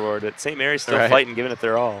scoreboard. But St. Mary's still fighting, giving it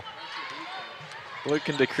their all.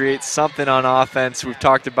 Looking to create something on offense. We've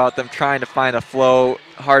talked about them trying to find a flow.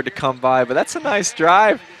 Hard to come by, but that's a nice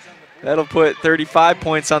drive. That'll put 35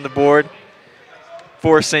 points on the board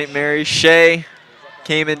for St. Mary's. Shea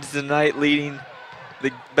came into tonight leading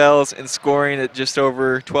the Bells in scoring at just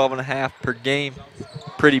over 12.5 per game.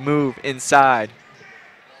 Pretty move inside.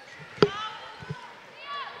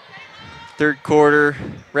 Third quarter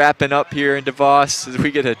wrapping up here in DeVos as we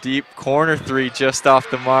get a deep corner 3 just off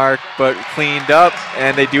the mark, but cleaned up,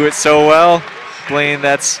 and they do it so well. Blaine,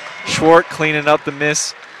 that's Schwartz cleaning up the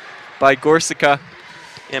miss by Gorsica.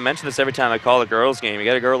 Yeah, I mention this every time I call the girls' game. You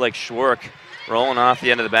got a girl like Schwartz rolling off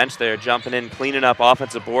the end of the bench there, jumping in, cleaning up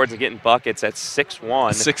offensive boards and getting buckets at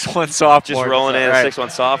 6'1". 6'1" sophomore. Just rolling in, right. a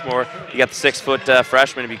 6'1" sophomore. You got the 6-foot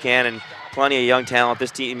freshman Buchanan. Plenty of young talent.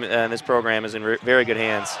 This team and this program is in very good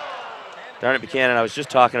hands. Darn it, Buchanan, I was just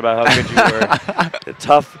talking about how good you were. The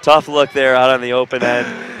tough look there out on the open end.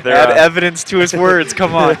 Add evidence to his words.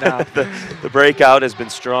 Come on now. The breakout has been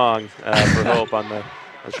strong for Hope on the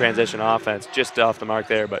transition offense. Just off the mark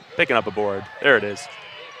there, but picking up a board. There it is.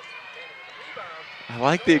 I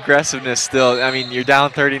like the aggressiveness still. I mean, you're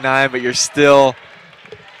down 39, but you're still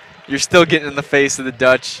getting in the face of the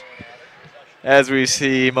Dutch. As we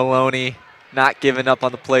see Maloney not giving up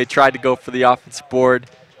on the play, tried to go for the offensive board.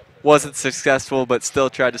 Wasn't successful, but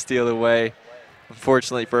still tried to steal it away.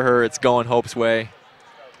 Unfortunately for her, it's going Hope's way.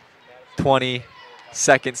 20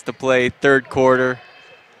 seconds to play, third quarter.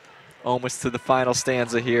 Almost to the final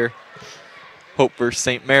stanza here. Hope versus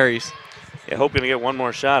St. Mary's. Yeah, Hope going to get one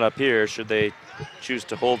more shot up here should they choose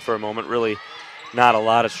to hold for a moment. Really not a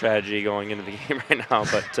lot of strategy going into the game right now,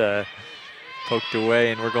 but poked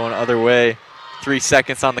away, and we're going the other way. 3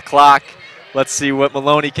 seconds on the clock. Let's see what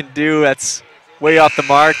Maloney can do. That's way off the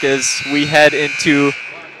mark as we head into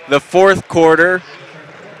the fourth quarter.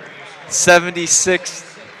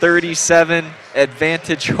 76-37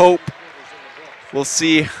 advantage Hope. We'll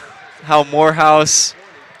see how Morehouse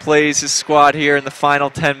plays his squad here in the final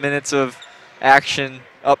 10 minutes of action,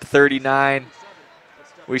 up 39.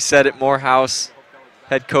 We said it, Morehouse,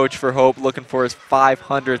 head coach for Hope, looking for his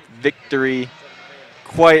 500th victory.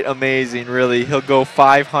 Quite amazing, really. He'll go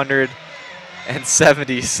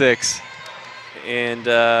 576. And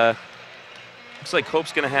looks like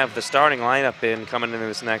Hope's going to have the starting lineup in coming into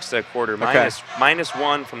this next quarter. Okay. Minus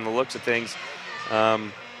one from the looks of things.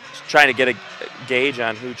 Just trying to get a gauge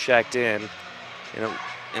on who checked in. And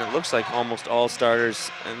it looks like almost all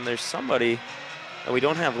starters. And there's somebody that we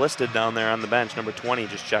don't have listed down there on the bench. Number 20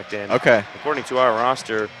 just checked in. Okay. According to our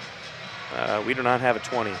roster, we do not have a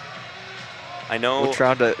 20. I know. We'll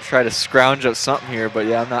try to scrounge up something here, but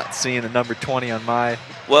yeah, I'm not seeing a number 20 on my.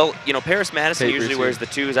 Well, Paris Madison papers usually wears the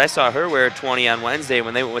 2s. I saw her wear a 20 on Wednesday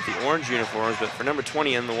when they went with the orange uniforms, but for number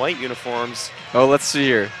 20 in the white uniforms. Oh, let's see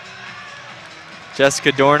here.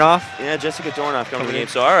 Jessica Dornoff? Yeah, Jessica Dornoff coming to the game.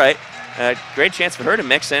 So, all right. Great chance for her to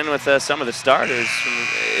mix in with some of the starters.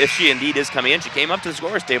 If she indeed is coming in, she came up to the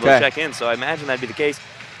scorer's table to check in, so I imagine that'd be the case.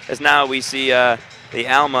 As now we see the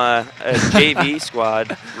Alma JV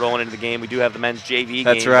squad rolling into the game. We do have the men's JV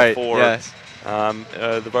That's game right. before Yes.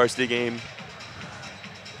 the varsity game.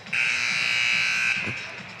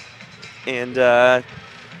 And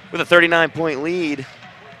with a 39-point lead,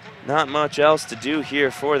 not much else to do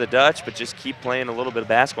here for the Dutch, but just keep playing a little bit of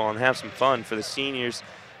basketball and have some fun for the seniors.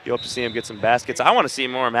 You hope to see them get some baskets. I want to see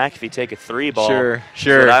Maura McAfee take a 3-ball. Sure. That's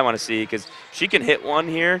what I want to see, because she can hit one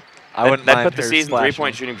here. I wouldn't mind put the her season slashing.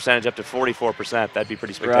 three-point shooting percentage up to 44%. That'd be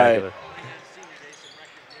pretty spectacular. Right.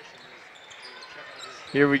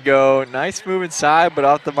 Here we go. Nice move inside, but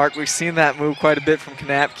off the mark. We've seen that move quite a bit from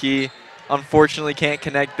Kanapke. Unfortunately, can't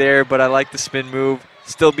connect there, but I like the spin move.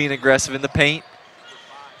 Still being aggressive in the paint.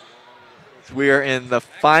 We are in the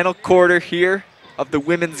final quarter here of the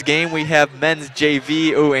women's game. We have men's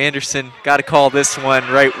JV. Oh, Anderson, got to call this one.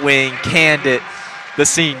 Right wing, canned it, the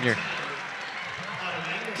senior.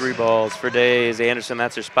 3 balls for days. Anderson,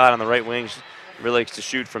 that's her spot on the right wing. She really likes to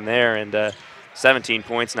shoot from there, and 17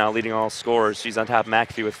 points now, leading all scorers. She's on top of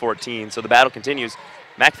McAfee with 14. So the battle continues.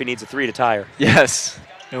 McAfee needs a 3 to tie her. Yes,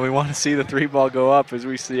 and we want to see the 3-ball go up, as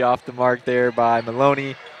we see off the mark there by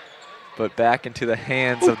Maloney, but back into the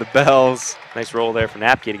hands of the Bells. Nice roll there for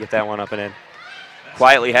Napke to get that one up and in.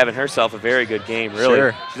 Quietly having herself a very good game, really.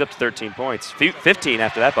 Sure. She's up to 13 points. 15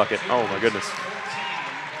 after that bucket. Oh, my goodness.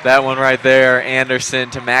 That one right there, Anderson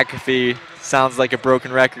to McAfee. Sounds like a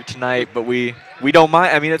broken record tonight, but we don't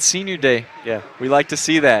mind. I mean, it's senior day. Yeah. We like to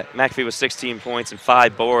see that. McAfee was 16 points and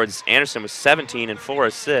 5 boards. Anderson was 17 and 4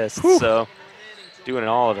 assists. Whew. So doing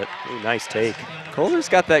all of it. Ooh, nice take. Kohler's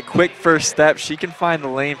got that quick first step. She can find the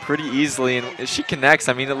lane pretty easily, and if she connects,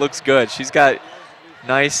 I mean, it looks good. She's got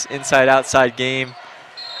nice inside-outside game.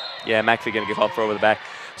 Yeah, McAfee going to get called for over the back.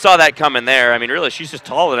 Saw that coming there. I mean, really, she's just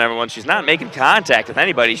taller than everyone. She's not making contact with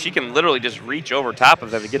anybody. She can literally just reach over top of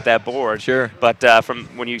them to get that board. Sure. But from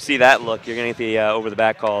when you see that look, you're going to get the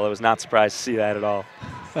over-the-back call. I was not surprised to see that at all.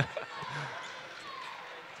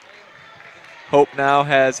 Hope now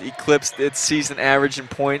has eclipsed its season average in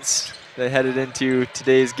points. They headed into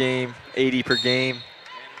today's game, 80 per game.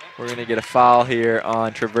 We're going to get a foul here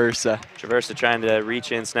on Traversa. Traversa trying to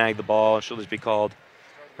reach in, snag the ball, and she'll just be called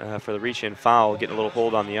for the reach-in foul, getting a little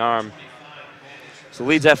hold on the arm. So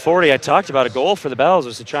leads at 40. I talked about a goal for the Bells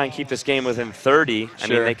was to try and keep this game within 30. I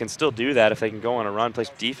mean, they can still do that if they can go on a run, play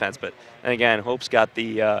some defense. But then again, Hope's got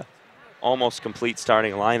the almost complete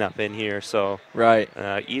starting lineup in here. So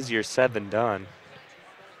easier said than done.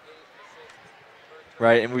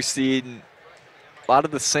 Right, and we've seen a lot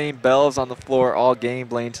of the same Bells on the floor all game,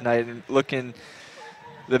 Blaine, tonight. And looking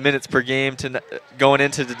the minutes per game going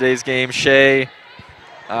into today's game, Shea,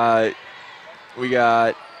 we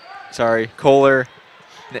got, Kohler,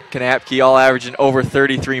 Kanapke all averaging over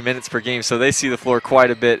 33 minutes per game, so they see the floor quite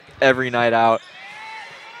a bit every night out.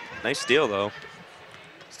 Nice steal, though.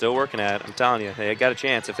 Still working at it. I'm telling you, they got a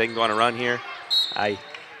chance. If they can go on a run here,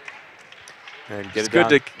 and get it's it good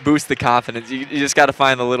down. to boost the confidence. You just got to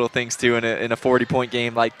find the little things, too, in a 40-point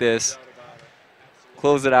game like this.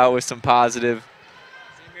 Close it out with some positive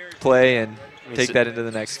play and take that into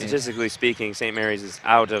the next game. Statistically speaking, St. Mary's is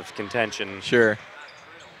out of contention. Sure.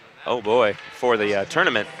 Oh, boy, for the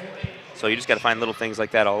tournament. So you just got to find little things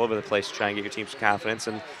like that all over the place to try and get your team some confidence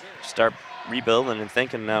and start rebuilding and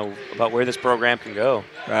thinking about where this program can go.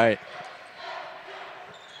 Right.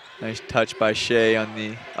 Nice touch by Shea on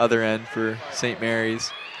the other end for St.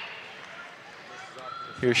 Mary's.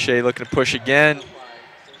 Here's Shea looking to push again.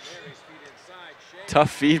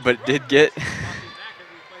 Tough feed, but it did get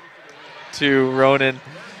to Ronan.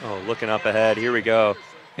 Oh, looking up ahead. Here we go.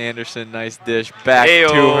 Anderson, nice dish. Back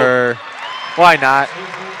to her. Why not?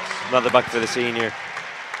 Another bucket for the senior.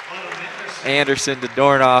 Anderson to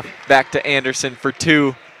Dornoff. Back to Anderson for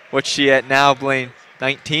 2. What's she at now, Blaine?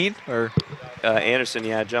 19? Or Anderson,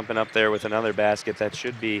 yeah, jumping up there with another basket. That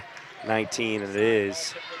should be 19, and it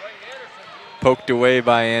is. Poked away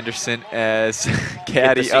by Anderson as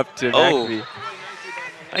Caddy up to McAfee.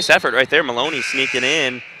 Nice effort right there. Maloney sneaking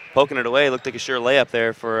in, poking it away. Looked like a sure layup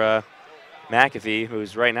there for McAfee,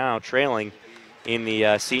 who's right now trailing in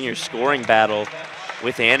the senior scoring battle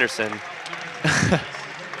with Anderson.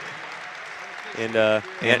 And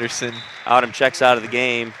Anderson. Autumn checks out of the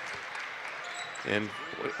game. And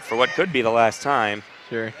for what could be the last time.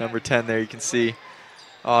 Sure, number 10 there, you can see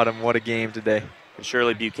Autumn, what a game today. And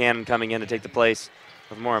Shirley Buchanan coming in to take the place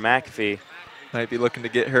of Maura McAfee. Might be looking to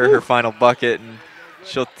get her final bucket, and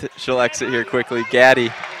she'll exit here quickly.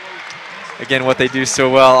 Gaddy, again, what they do so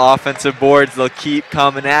well, offensive boards, they'll keep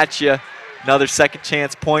coming at you. Another second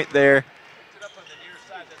chance point there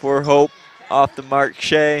for Hope off the mark.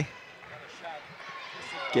 Shea.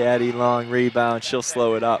 Gaddy, long rebound, she'll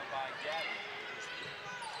slow it up.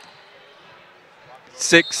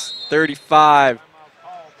 6:35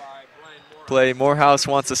 play. Morehouse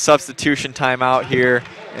wants a substitution timeout here,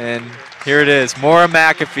 and here it is. Maura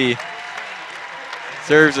McAfee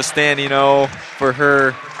serves a standing O for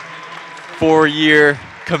her 4-year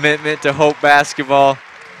commitment to Hope basketball.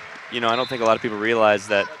 You know, I don't think a lot of people realize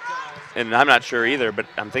that, and I'm not sure either, but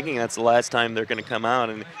I'm thinking that's the last time they're going to come out,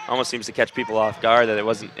 and it almost seems to catch people off guard that it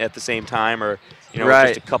wasn't at the same time, or, you know,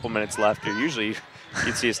 with just a couple minutes left, or usually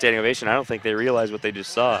you'd see a standing ovation. I don't think they realize what they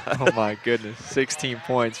just saw. Oh my goodness, 16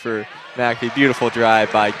 points for McAfee. Beautiful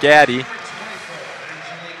drive by Gaddy.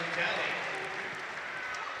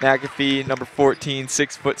 McAfee, number 14,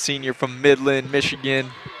 6-foot senior from Midland, Michigan.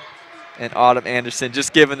 And Autumn Anderson,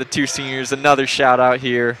 just giving the 2 seniors another shout out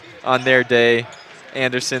here on their day.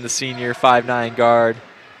 Anderson, the senior, 5'9" guard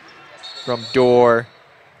from Dorr,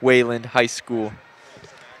 Wayland High School.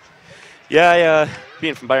 Yeah,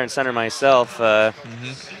 being from Byron Center myself,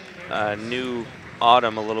 knew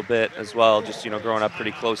Autumn a little bit as well, just, you know, growing up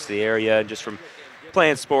pretty close to the area, and just from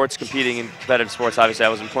playing sports, competing in competitive sports. Obviously, I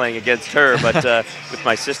wasn't playing against her, but with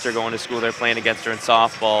my sister going to school there, playing against her in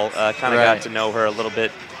softball, kind of got to know her a little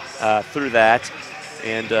bit through that.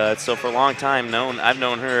 And so for a long time, I've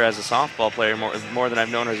known her as a softball player more than I've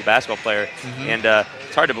known her as a basketball player. And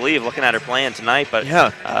it's hard to believe looking at her playing tonight, but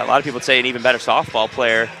a lot of people would say an even better softball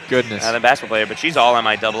player than basketball player. But she's all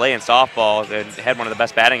MIAA in softball and had one of the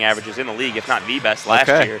best batting averages in the league, if not the best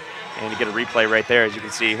last year. And you get a replay right there, as you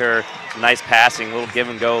can see her. Some nice passing, a little give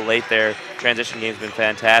and go late there. Transition game's been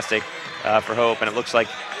fantastic for Hope, and it looks like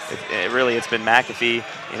it's been McAfee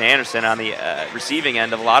and Anderson on the receiving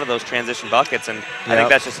end of a lot of those transition buckets, and I think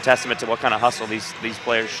that's just a testament to what kind of hustle these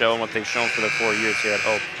players show and what they've shown for their 4 years here at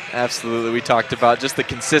Hope. Absolutely. We talked about just the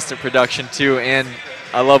consistent production, too, and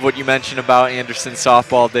I love what you mentioned about Anderson's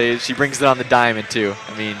softball days. She brings it on the diamond, too.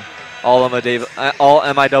 I mean, all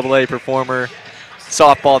MIAA performer,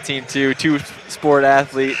 softball team, too, 2-sport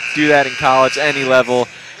athlete, do that in college, any level.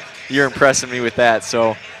 You're impressing me with that,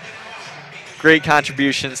 so great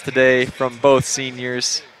contributions today from both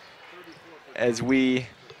seniors as we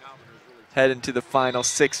head into the final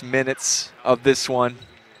 6 minutes of this one.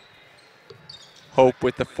 Hope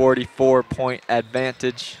with the 44-point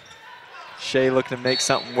advantage. Shea looking to make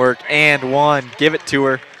something work, and one. Give it to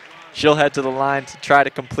her. She'll head to the line to try to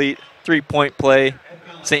complete 3-point play.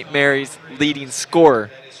 St. Mary's leading scorer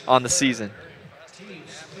on the season.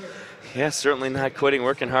 Yeah, certainly not quitting,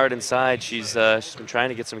 working hard inside. She's been trying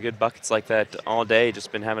to get some good buckets like that all day.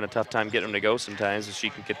 Just been having a tough time getting them to go sometimes. If she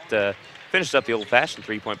can get finished up the old-fashioned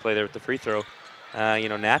 3-point play there with the free throw.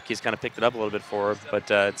 Napke's kind of picked it up a little bit for her,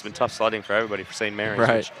 but it's been tough sledding for everybody for St. Mary's,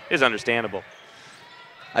 right, which is understandable.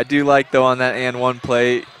 I do like, though, on that and one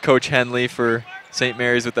play, Coach Henley for St.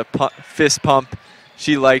 Mary's with a fist pump.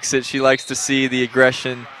 She likes it. She likes to see the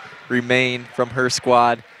aggression remain from her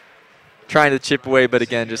squad. Trying to chip away, but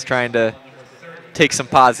again, just trying to take some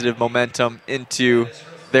positive momentum into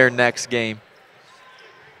their next game.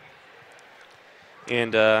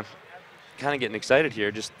 And kind of getting excited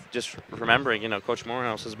here, just remembering, Coach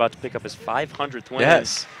Morehouse is about to pick up his 500th win.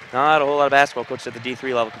 Yes. Not a whole lot of basketball coaches at the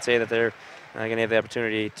D3 level can say that they're going to have the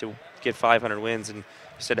opportunity to get 500 wins. And you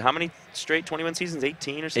said how many straight 21 seasons?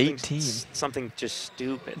 18 or something? 18. Something just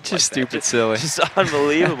stupid. Just like stupid, silly. Just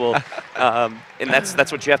unbelievable. And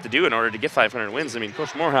that's what you have to do in order to get 500 wins. I mean,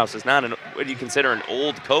 Coach Morehouse is not what do you consider an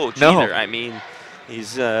old coach either. I mean, he's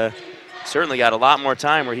certainly got a lot more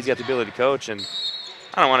time where he's got the ability to coach. And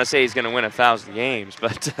I don't want to say he's going to win 1,000 games,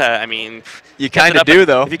 but I mean, you kind of do,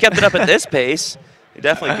 though. If you kept it up at this pace, he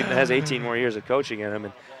definitely has 18 more years of coaching in him.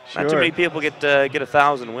 And not too many people get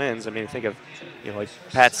 1,000 wins. I mean, think of like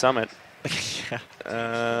Pat Summitt.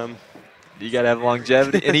 You got to have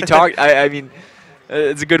longevity. And he talked. I mean,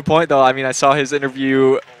 it's a good point, though. I mean, I saw his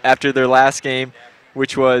interview after their last game,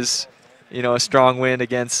 which was, a strong win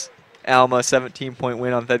against Alma, 17-point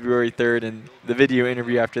win on February 3rd, and the video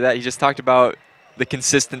interview after that. He just talked about the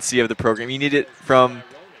consistency of the program. You need it from.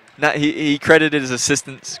 He credited his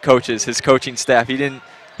assistant coaches, his coaching staff.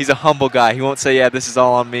 He's a humble guy. He won't say, yeah, this is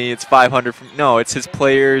all on me. It's 500. No, it's his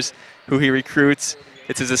players who he recruits.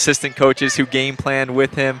 It's his assistant coaches who game plan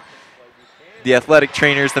with him. The athletic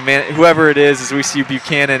trainers, the man, whoever it is, as we see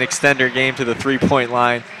Buchanan extend her game to the 3-point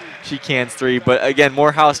line. She cans 3. But, again,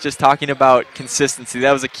 Morehouse just talking about consistency.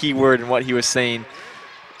 That was a key word in what he was saying.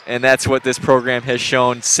 And that's what this program has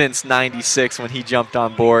shown since '96 when he jumped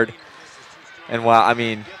on board. And, wow, I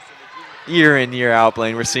mean, year in, year out,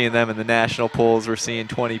 Blaine, we're seeing them in the national polls. We're seeing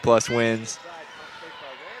 20-plus wins.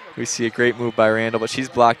 We see a great move by Randall, but she's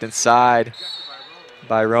blocked inside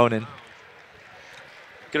by Ronan.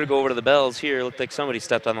 Going to go over to the Bells here. Looked like somebody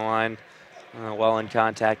stepped on the line while in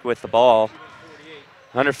contact with the ball.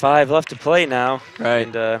 Under 5 left to play now. Right.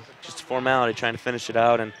 And just a formality, trying to finish it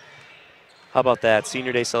out. And how about that?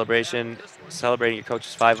 Senior Day celebration, celebrating your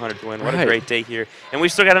coach's 500th win. What a great day here. And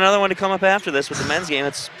we've still got another one to come up after this with the men's game.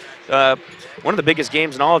 It's one of the biggest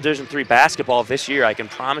games in all of Division III basketball this year. I can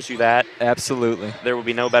promise you that. Absolutely. There will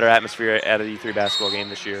be no better atmosphere at a D3 basketball game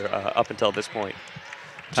this year up until this point.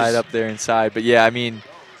 Tied up there inside. But, yeah, I mean,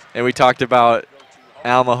 and we talked about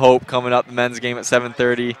Alma Hope coming up, the men's game at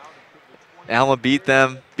 7:30. Alma beat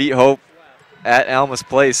Hope at Alma's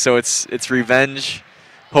place, so it's revenge.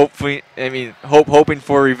 Hoping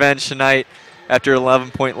for revenge tonight after an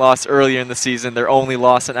 11-point loss earlier in the season. Their only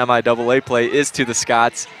loss in MIAA play is to the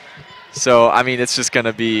Scots. So, I mean, it's just going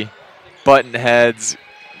to be button heads,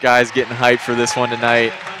 guys getting hyped for this one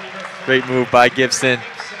tonight. Great move by Gibson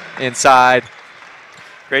inside.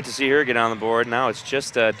 Great to see her get on the board. Now it's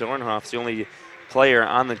just Dornhoff's the only player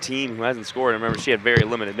on the team who hasn't scored. And remember, she had very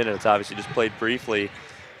limited minutes, obviously, just played briefly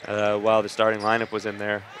while the starting lineup was in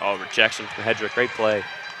there. Oh, rejection from Hedrick. Great play.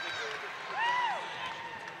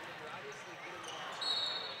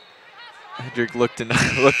 Hedrick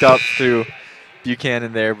looked up through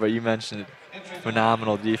Buchanan there, but you mentioned it.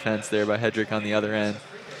 Phenomenal defense there by Hedrick on the other end.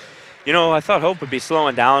 I thought Hope would be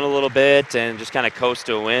slowing down a little bit and just kind of coast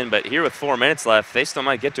to a win, but here with 4 minutes left, they still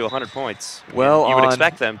might get to 100 points. Well, you would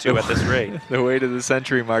expect them to at this rate. The way to the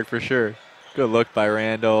century mark for sure. Good look by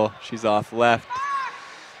Randall. She's off left.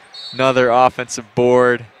 Another offensive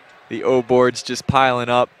board. The O board's just piling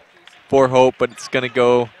up for Hope, but it's going to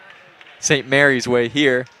go St. Mary's way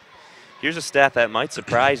here. Here's a stat that might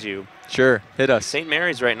surprise you. Sure, hit us. St.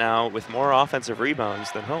 Mary's right now with more offensive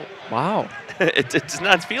rebounds than Hope. Wow. It does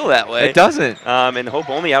not feel that way. It doesn't. And Hope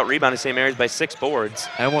only out-rebounded St. Mary's by 6 boards.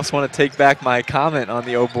 I almost want to take back my comment on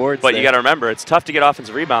the O boards. But you got to remember, it's tough to get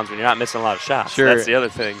offensive rebounds when you're not missing a lot of shots. Sure. That's the other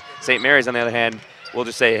thing. St. Mary's, on the other hand, we'll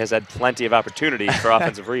just say has had plenty of opportunities for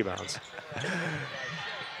offensive rebounds.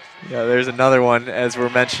 Yeah, there's another one as we're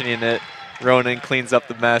mentioning it. Ronan cleans up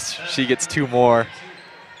the mess. She gets 2 more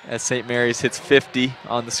as St. Mary's hits 50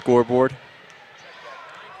 on the scoreboard.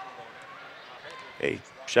 Hey,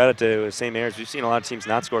 shout out to St. Mary's. We've seen a lot of teams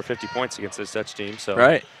not score 50 points against this Dutch team, so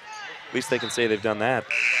right. At least they can say they've done that.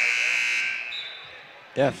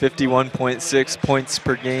 Yeah, 51.6 points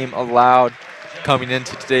per game allowed coming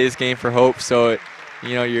into today's game for Hope. So,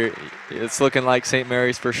 it's looking like St.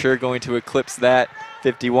 Mary's for sure going to eclipse that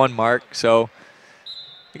 51 mark. So,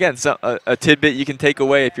 again, a tidbit you can take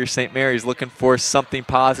away if you're St. Mary's looking for something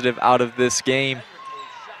positive out of this game.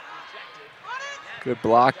 Good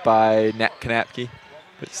block by Nat Kanapke,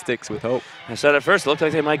 but it sticks with Hope. I said at first it looked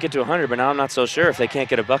like they might get to 100, but now I'm not so sure if they can't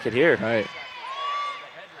get a bucket here. Right.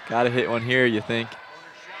 Got to hit one here, you think.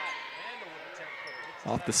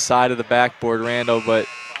 Off the side of the backboard, Randall, but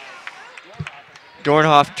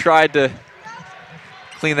Dornhoff tried to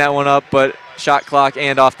clean that one up, but shot clock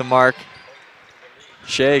and off the mark.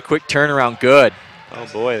 Shea, quick turnaround, good. Oh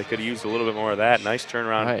boy, they could have used a little bit more of that. Nice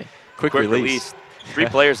turnaround. Right. Quick release. 3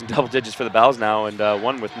 players in double digits for the Bells now, and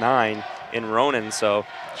 1 with 9 in Ronan. So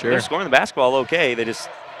they're scoring the basketball okay. They just,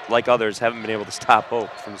 like others, haven't been able to stop Hope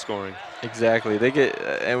from scoring. Exactly. They get,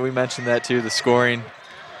 and we mentioned that too, the scoring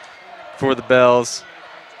for the Bells.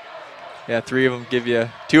 Yeah, 2 of them give you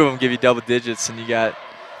double digits, and you got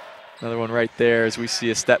another one right there as we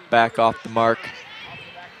see a step back off the mark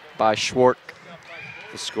by Schwark.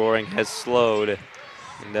 The scoring has slowed,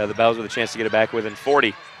 and the Bells with a chance to get it back within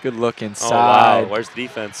 40. Good look inside. Oh, wow. Where's the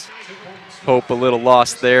defense? Hope a little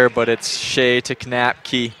lost there, but it's Shea to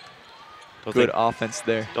Kanapke. Good offense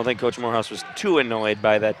there. Don't think Coach Morehouse was too annoyed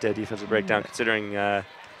by that defensive breakdown, considering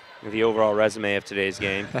the overall resume of today's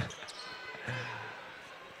game.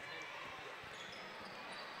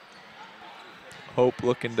 Hope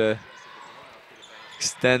looking to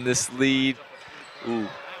extend this lead. Ooh.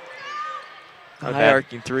 High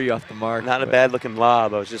arcing 3 off the mark. Not a bad looking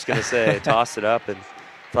lob, I was just going to say. Tossed it up and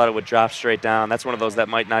thought it would drop straight down. That's one of those that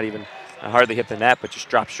might not even hardly hit the net, but just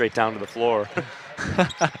drop straight down to the floor.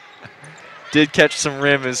 Did catch some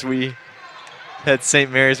rim as we had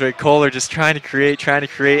St. Mary's right. Kohler just trying to create,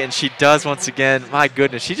 and she does once again. My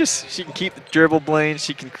goodness, she can keep the dribble lane.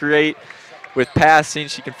 She can create with passing.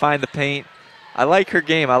 She can find the paint. I like her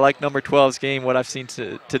game. I like number 12's game, what I've seen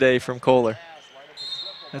today from Kohler.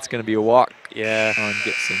 That's going to be a walk. Yeah. On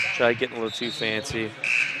Gibson. Try getting a little too fancy.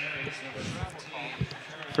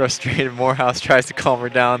 Frustrated Morehouse tries to calm her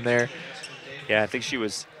down there. Yeah, I think she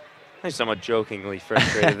was somewhat jokingly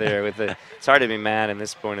frustrated there. It's hard to be mad in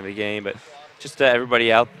this point of the game, but just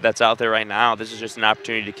everybody that's out there right now, this is just an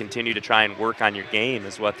opportunity to continue to try and work on your game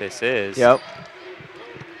is what this is. Yep.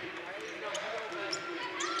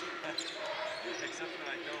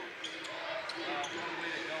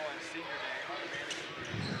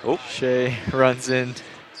 Oh. Shea runs in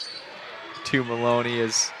to Maloney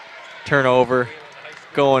as turnover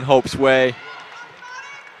going Hope's way.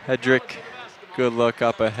 Hedrick, good look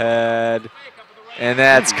up ahead. And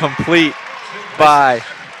that's complete by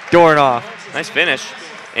Dornoff. Nice finish.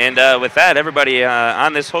 And with that, everybody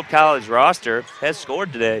on this Hope College roster has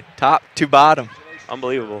scored today. Top to bottom.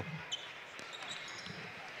 Unbelievable.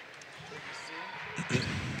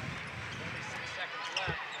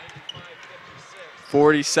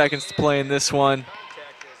 .40 seconds to play in this one.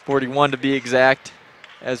 41 to be exact.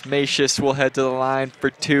 As Macius will head to the line for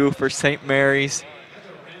 2 for St. Mary's.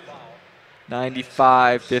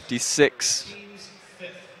 95-56.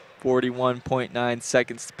 41.9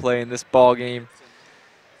 seconds to play in this ball game.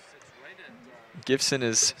 Gibson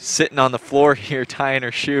is sitting on the floor here tying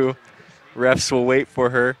her shoe. Refs will wait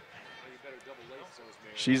for her.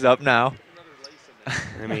 She's up now.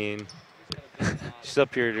 I mean, she's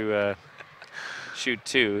up here to shoot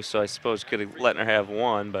 2, so I suppose could have let her have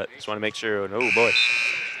 1, but just want to make sure. Oh boy,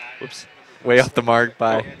 whoops. Way off the mark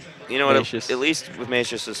by you know what? Macius. At least with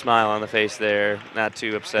Macius, a smile on the face there, not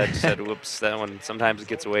too upset. Just said, "Whoops, that one." Sometimes it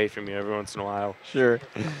gets away from you every once in a while. Sure.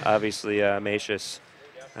 Obviously, Macius,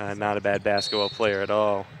 not a bad basketball player at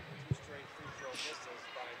all.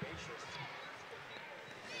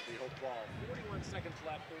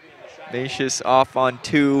 Macius off on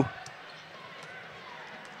 2.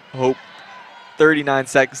 Hope 39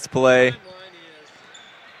 seconds to play.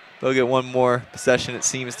 They'll get one more possession, it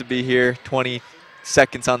seems to be here. 20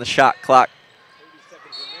 seconds on the shot clock.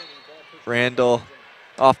 Randall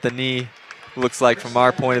off the knee, looks like from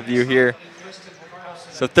our point of view here.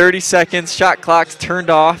 So 30 seconds, shot clock's turned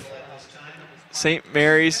off. St.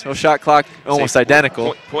 Mary's, shot clock almost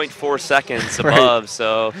identical. 0.4 seconds above,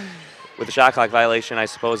 so with the shot clock violation, I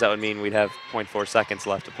suppose that would mean we'd have 0.4 seconds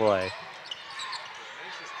left to play.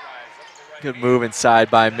 Good move inside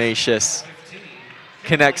by Macius.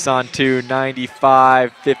 Connects on to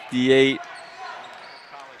 95-58.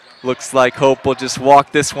 Looks like Hope will just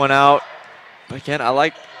walk this one out. But again, I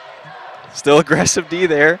like Still aggressive D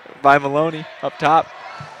there by Maloney up top.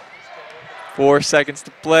 4 seconds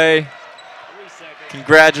to play.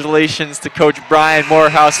 Congratulations to Coach Brian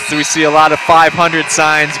Morehouse. We see a lot of 500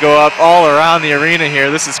 signs go up all around the arena here.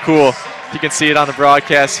 This is cool. You can see it on the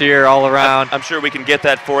broadcast here all around. I'm sure we can get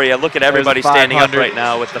that for you. Look at everybody standing up right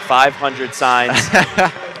now with the 500 signs.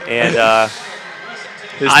 And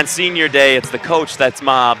on senior day, it's the coach that's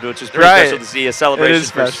mobbed, which is pretty special to see. A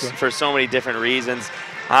celebration for so many different reasons.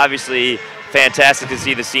 Obviously, fantastic to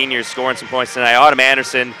see the seniors scoring some points tonight. Autumn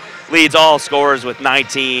Anderson leads all scorers with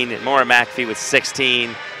 19, and Maura McAfee with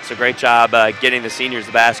 16. So great job getting the seniors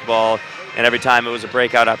the basketball. And every time it was a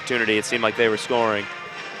breakout opportunity, it seemed like they were scoring.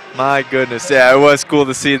 My goodness, yeah, it was cool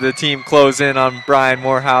to see the team close in on Brian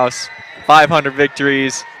Morehouse. 500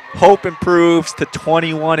 victories. Hope improves to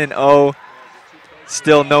 21-0.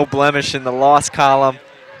 Still no blemish in the loss column.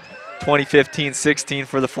 2015-16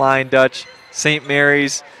 for the Flying Dutch. St.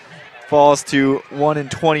 Mary's falls to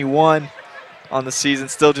 1-21 on the season.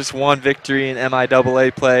 Still just one victory in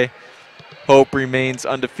MIAA play. Hope remains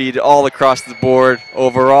undefeated all across the board.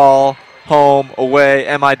 Overall, home, away,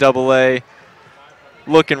 MIAA.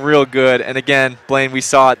 Looking real good. And again, Blaine, we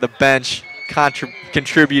saw it, the bench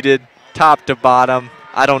contributed top to bottom.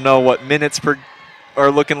 I don't know what minutes per are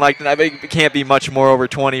looking like. It can't be much more over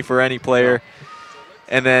 20 for any player.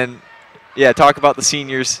 And then, yeah, talk about the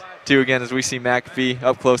seniors, too, again, as we see McAfee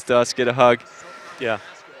up close to us get a hug. Yeah.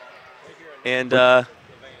 And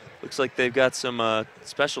looks like they've got some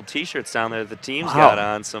special T-shirts down there the team's got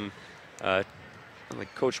on, some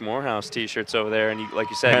like Coach Morehouse T-shirts over there, and like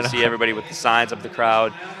you said, you see everybody with the signs of the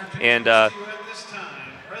crowd. And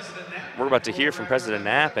we're about to hear from President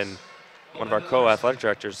Knapp and one of our co-athletic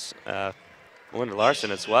directors, Melinda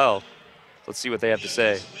Larson, as well. Let's see what they have to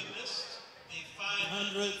say.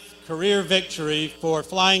 The 500th career victory for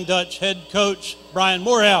Flying Dutch head coach Brian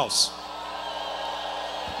Morehouse.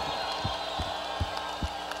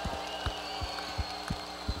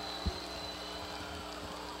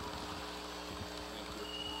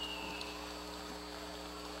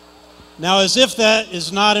 Now, as if that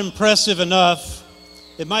is not impressive enough,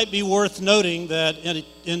 it might be worth noting that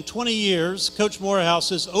in 20 years, Coach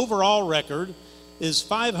Morehouse's overall record is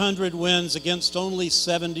 500 wins against only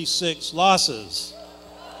 76 losses.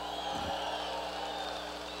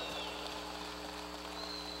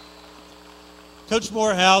 Coach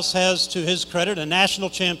Morehouse has, to his credit, a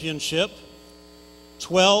national championship,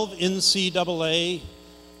 12 NCAA,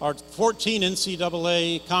 or 14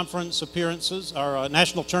 NCAA conference appearances, or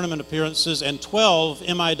national tournament appearances, and 12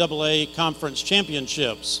 MIAA conference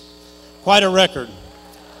championships. Quite a record.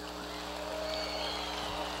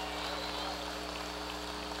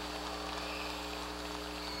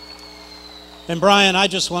 And Brian, I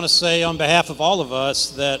just want to say on behalf of all of us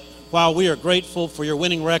that while we are grateful for your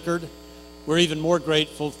winning record, we're even more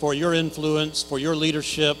grateful for your influence, for your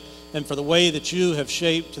leadership, and for the way that you have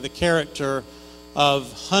shaped the character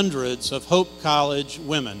of hundreds of Hope College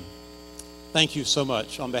women. Thank you so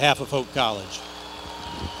much on behalf of Hope College.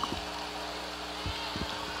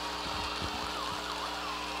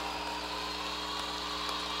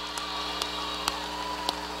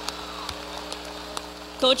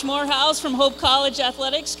 Coach Morehouse from Hope College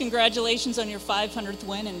Athletics, congratulations on your 500th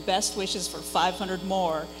win and best wishes for 500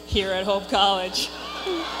 more here at Hope College.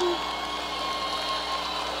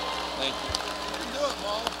 Thank you. You can do it,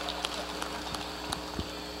 Paul.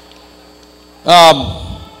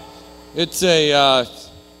 It's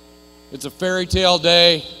a fairy tale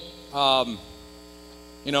day. You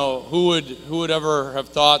know, who would ever have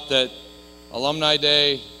thought that Alumni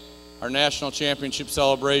Day, our national championship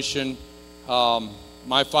celebration,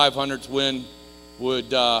 my 500th win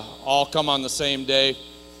would all come on the same day.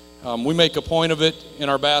 We make a point of it in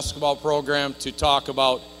our basketball program to talk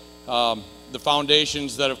about the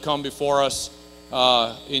foundations that have come before us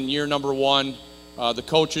in year number one, the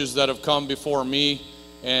coaches that have come before me,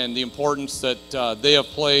 and the importance that they have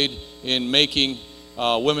played in making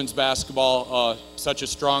women's basketball such a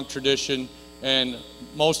strong tradition, and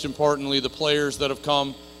most importantly, the players that have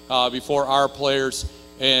come before our players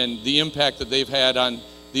and the impact that they've had on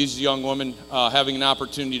these young women having an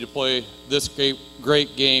opportunity to play this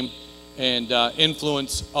great game and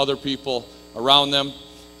influence other people around them.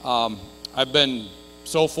 I've been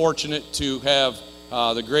so fortunate to have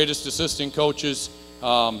the greatest assistant coaches,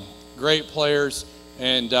 great players,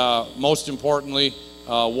 and most importantly,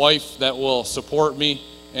 a wife that will support me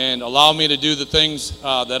and allow me to do the things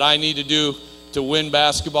that I need to do to win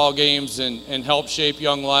basketball games and help shape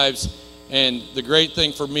young lives. And the great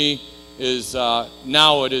thing for me is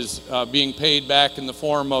now it is being paid back in the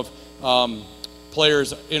form of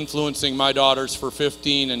players influencing my daughters for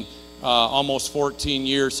 15 and almost 14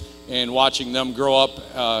 years and watching them grow up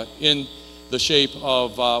in the shape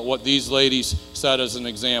of what these ladies set as an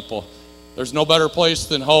example. There's no better place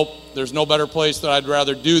than Hope. There's no better place that I'd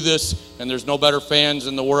rather do this, and there's no better fans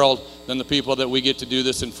in the world than the people that we get to do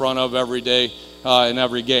this in front of every day in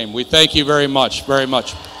every game. We thank you very much, very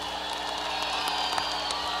much.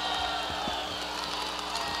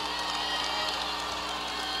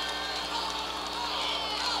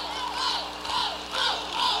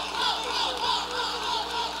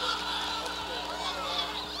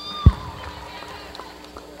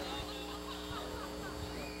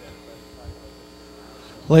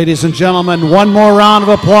 Ladies and gentlemen, one more round of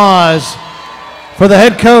applause for the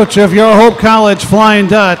head coach of your Hope College Flying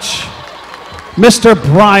Dutch, Mr.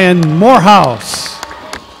 Brian Morehouse.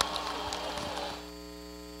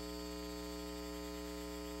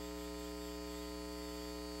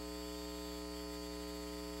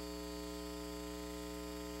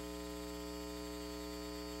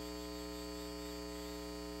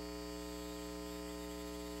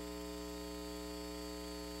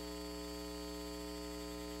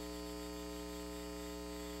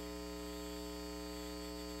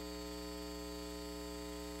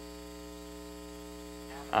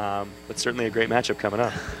 But certainly a great matchup coming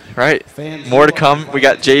up. Right. More to come. We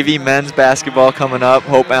got JV men's basketball coming up.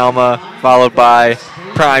 Hope Alma, followed by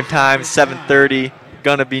prime time, 7:30.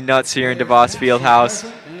 Gonna be nuts here in DeVos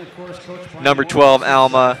Fieldhouse. Number 12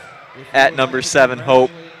 Alma at number 7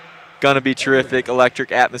 Hope. Gonna be terrific,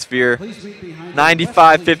 electric atmosphere.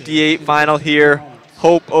 95-58 final here.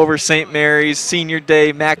 Hope over St. Mary's. Senior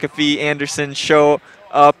day, McAfee, Anderson show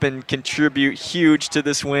up and contribute huge to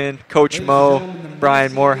this win. Coach Mo,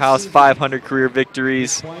 Brian Morehouse, 500 career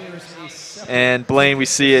victories. And Blaine, we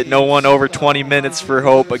see it, no one over 20 minutes for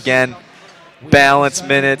Hope. Again, balanced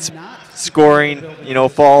minutes, scoring,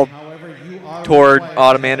 fall toward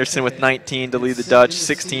Autumn Anderson with 19 to lead the Dutch,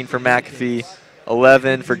 16 for McAfee,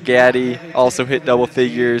 11 for Gaddy, also hit double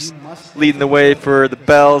figures. Leading the way for the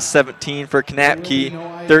Bells, 17 for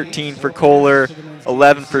Knapke, 13 for Kohler,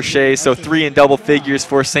 11 for Shea, so 3 in double figures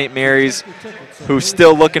for St. Mary's, who's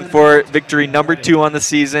still looking for victory number 2 on the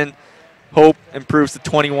season. Hope improves to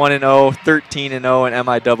 21-0, 13-0 in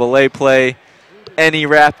MIAA play. Any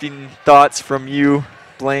wrapping thoughts from you,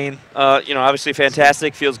 Blaine? Obviously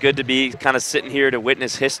fantastic. Feels good to be kind of sitting here to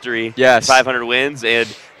witness history. Yes. 500 wins and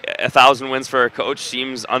 1,000 wins for a coach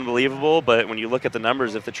seems unbelievable, but when you look at the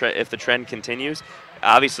numbers, if the trend continues,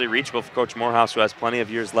 obviously reachable for Coach Morehouse, who has plenty of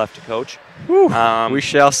years left to coach. We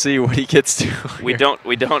shall see what he gets to. We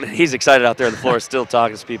don't. He's excited out there on the floor, still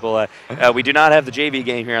talking to people. We do not have the JV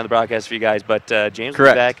game here on the broadcast for you guys, but James will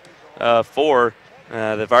be back for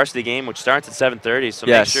the varsity game, which starts at 7:30. So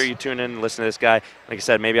make sure you tune in and listen to this guy. Like I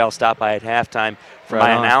said, maybe I'll stop by at halftime for my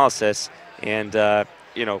analysis, and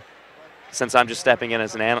since I'm just stepping in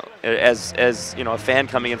as a fan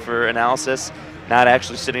coming in for analysis, not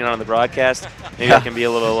actually sitting on the broadcast, maybe I can be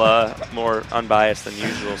a little more unbiased than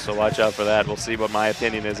usual, so watch out for that. We'll see what my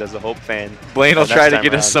opinion is as a Hope fan. Blaine will try to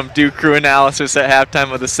get us some Duke Crew analysis at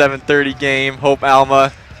halftime of the 7:30 game. Hope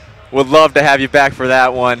Alma, would love to have you back for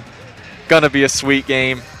that one. Gonna be a sweet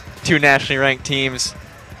game. 2 nationally ranked teams.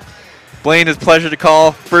 Blaine, it's a pleasure to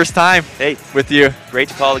call. First time with you. Great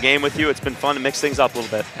to call the game with you. It's been fun to mix things up a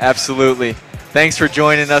little bit. Absolutely. Thanks for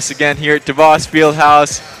joining us again here at DeVos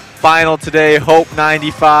Fieldhouse. Final today, Hope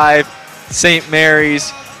 95, St.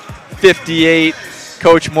 Mary's 58.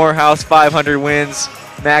 Coach Morehouse 500 wins.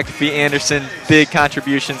 McAfee, Anderson, big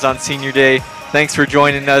contributions on senior day. Thanks for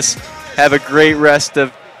joining us. Have a great rest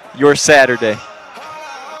of your Saturday.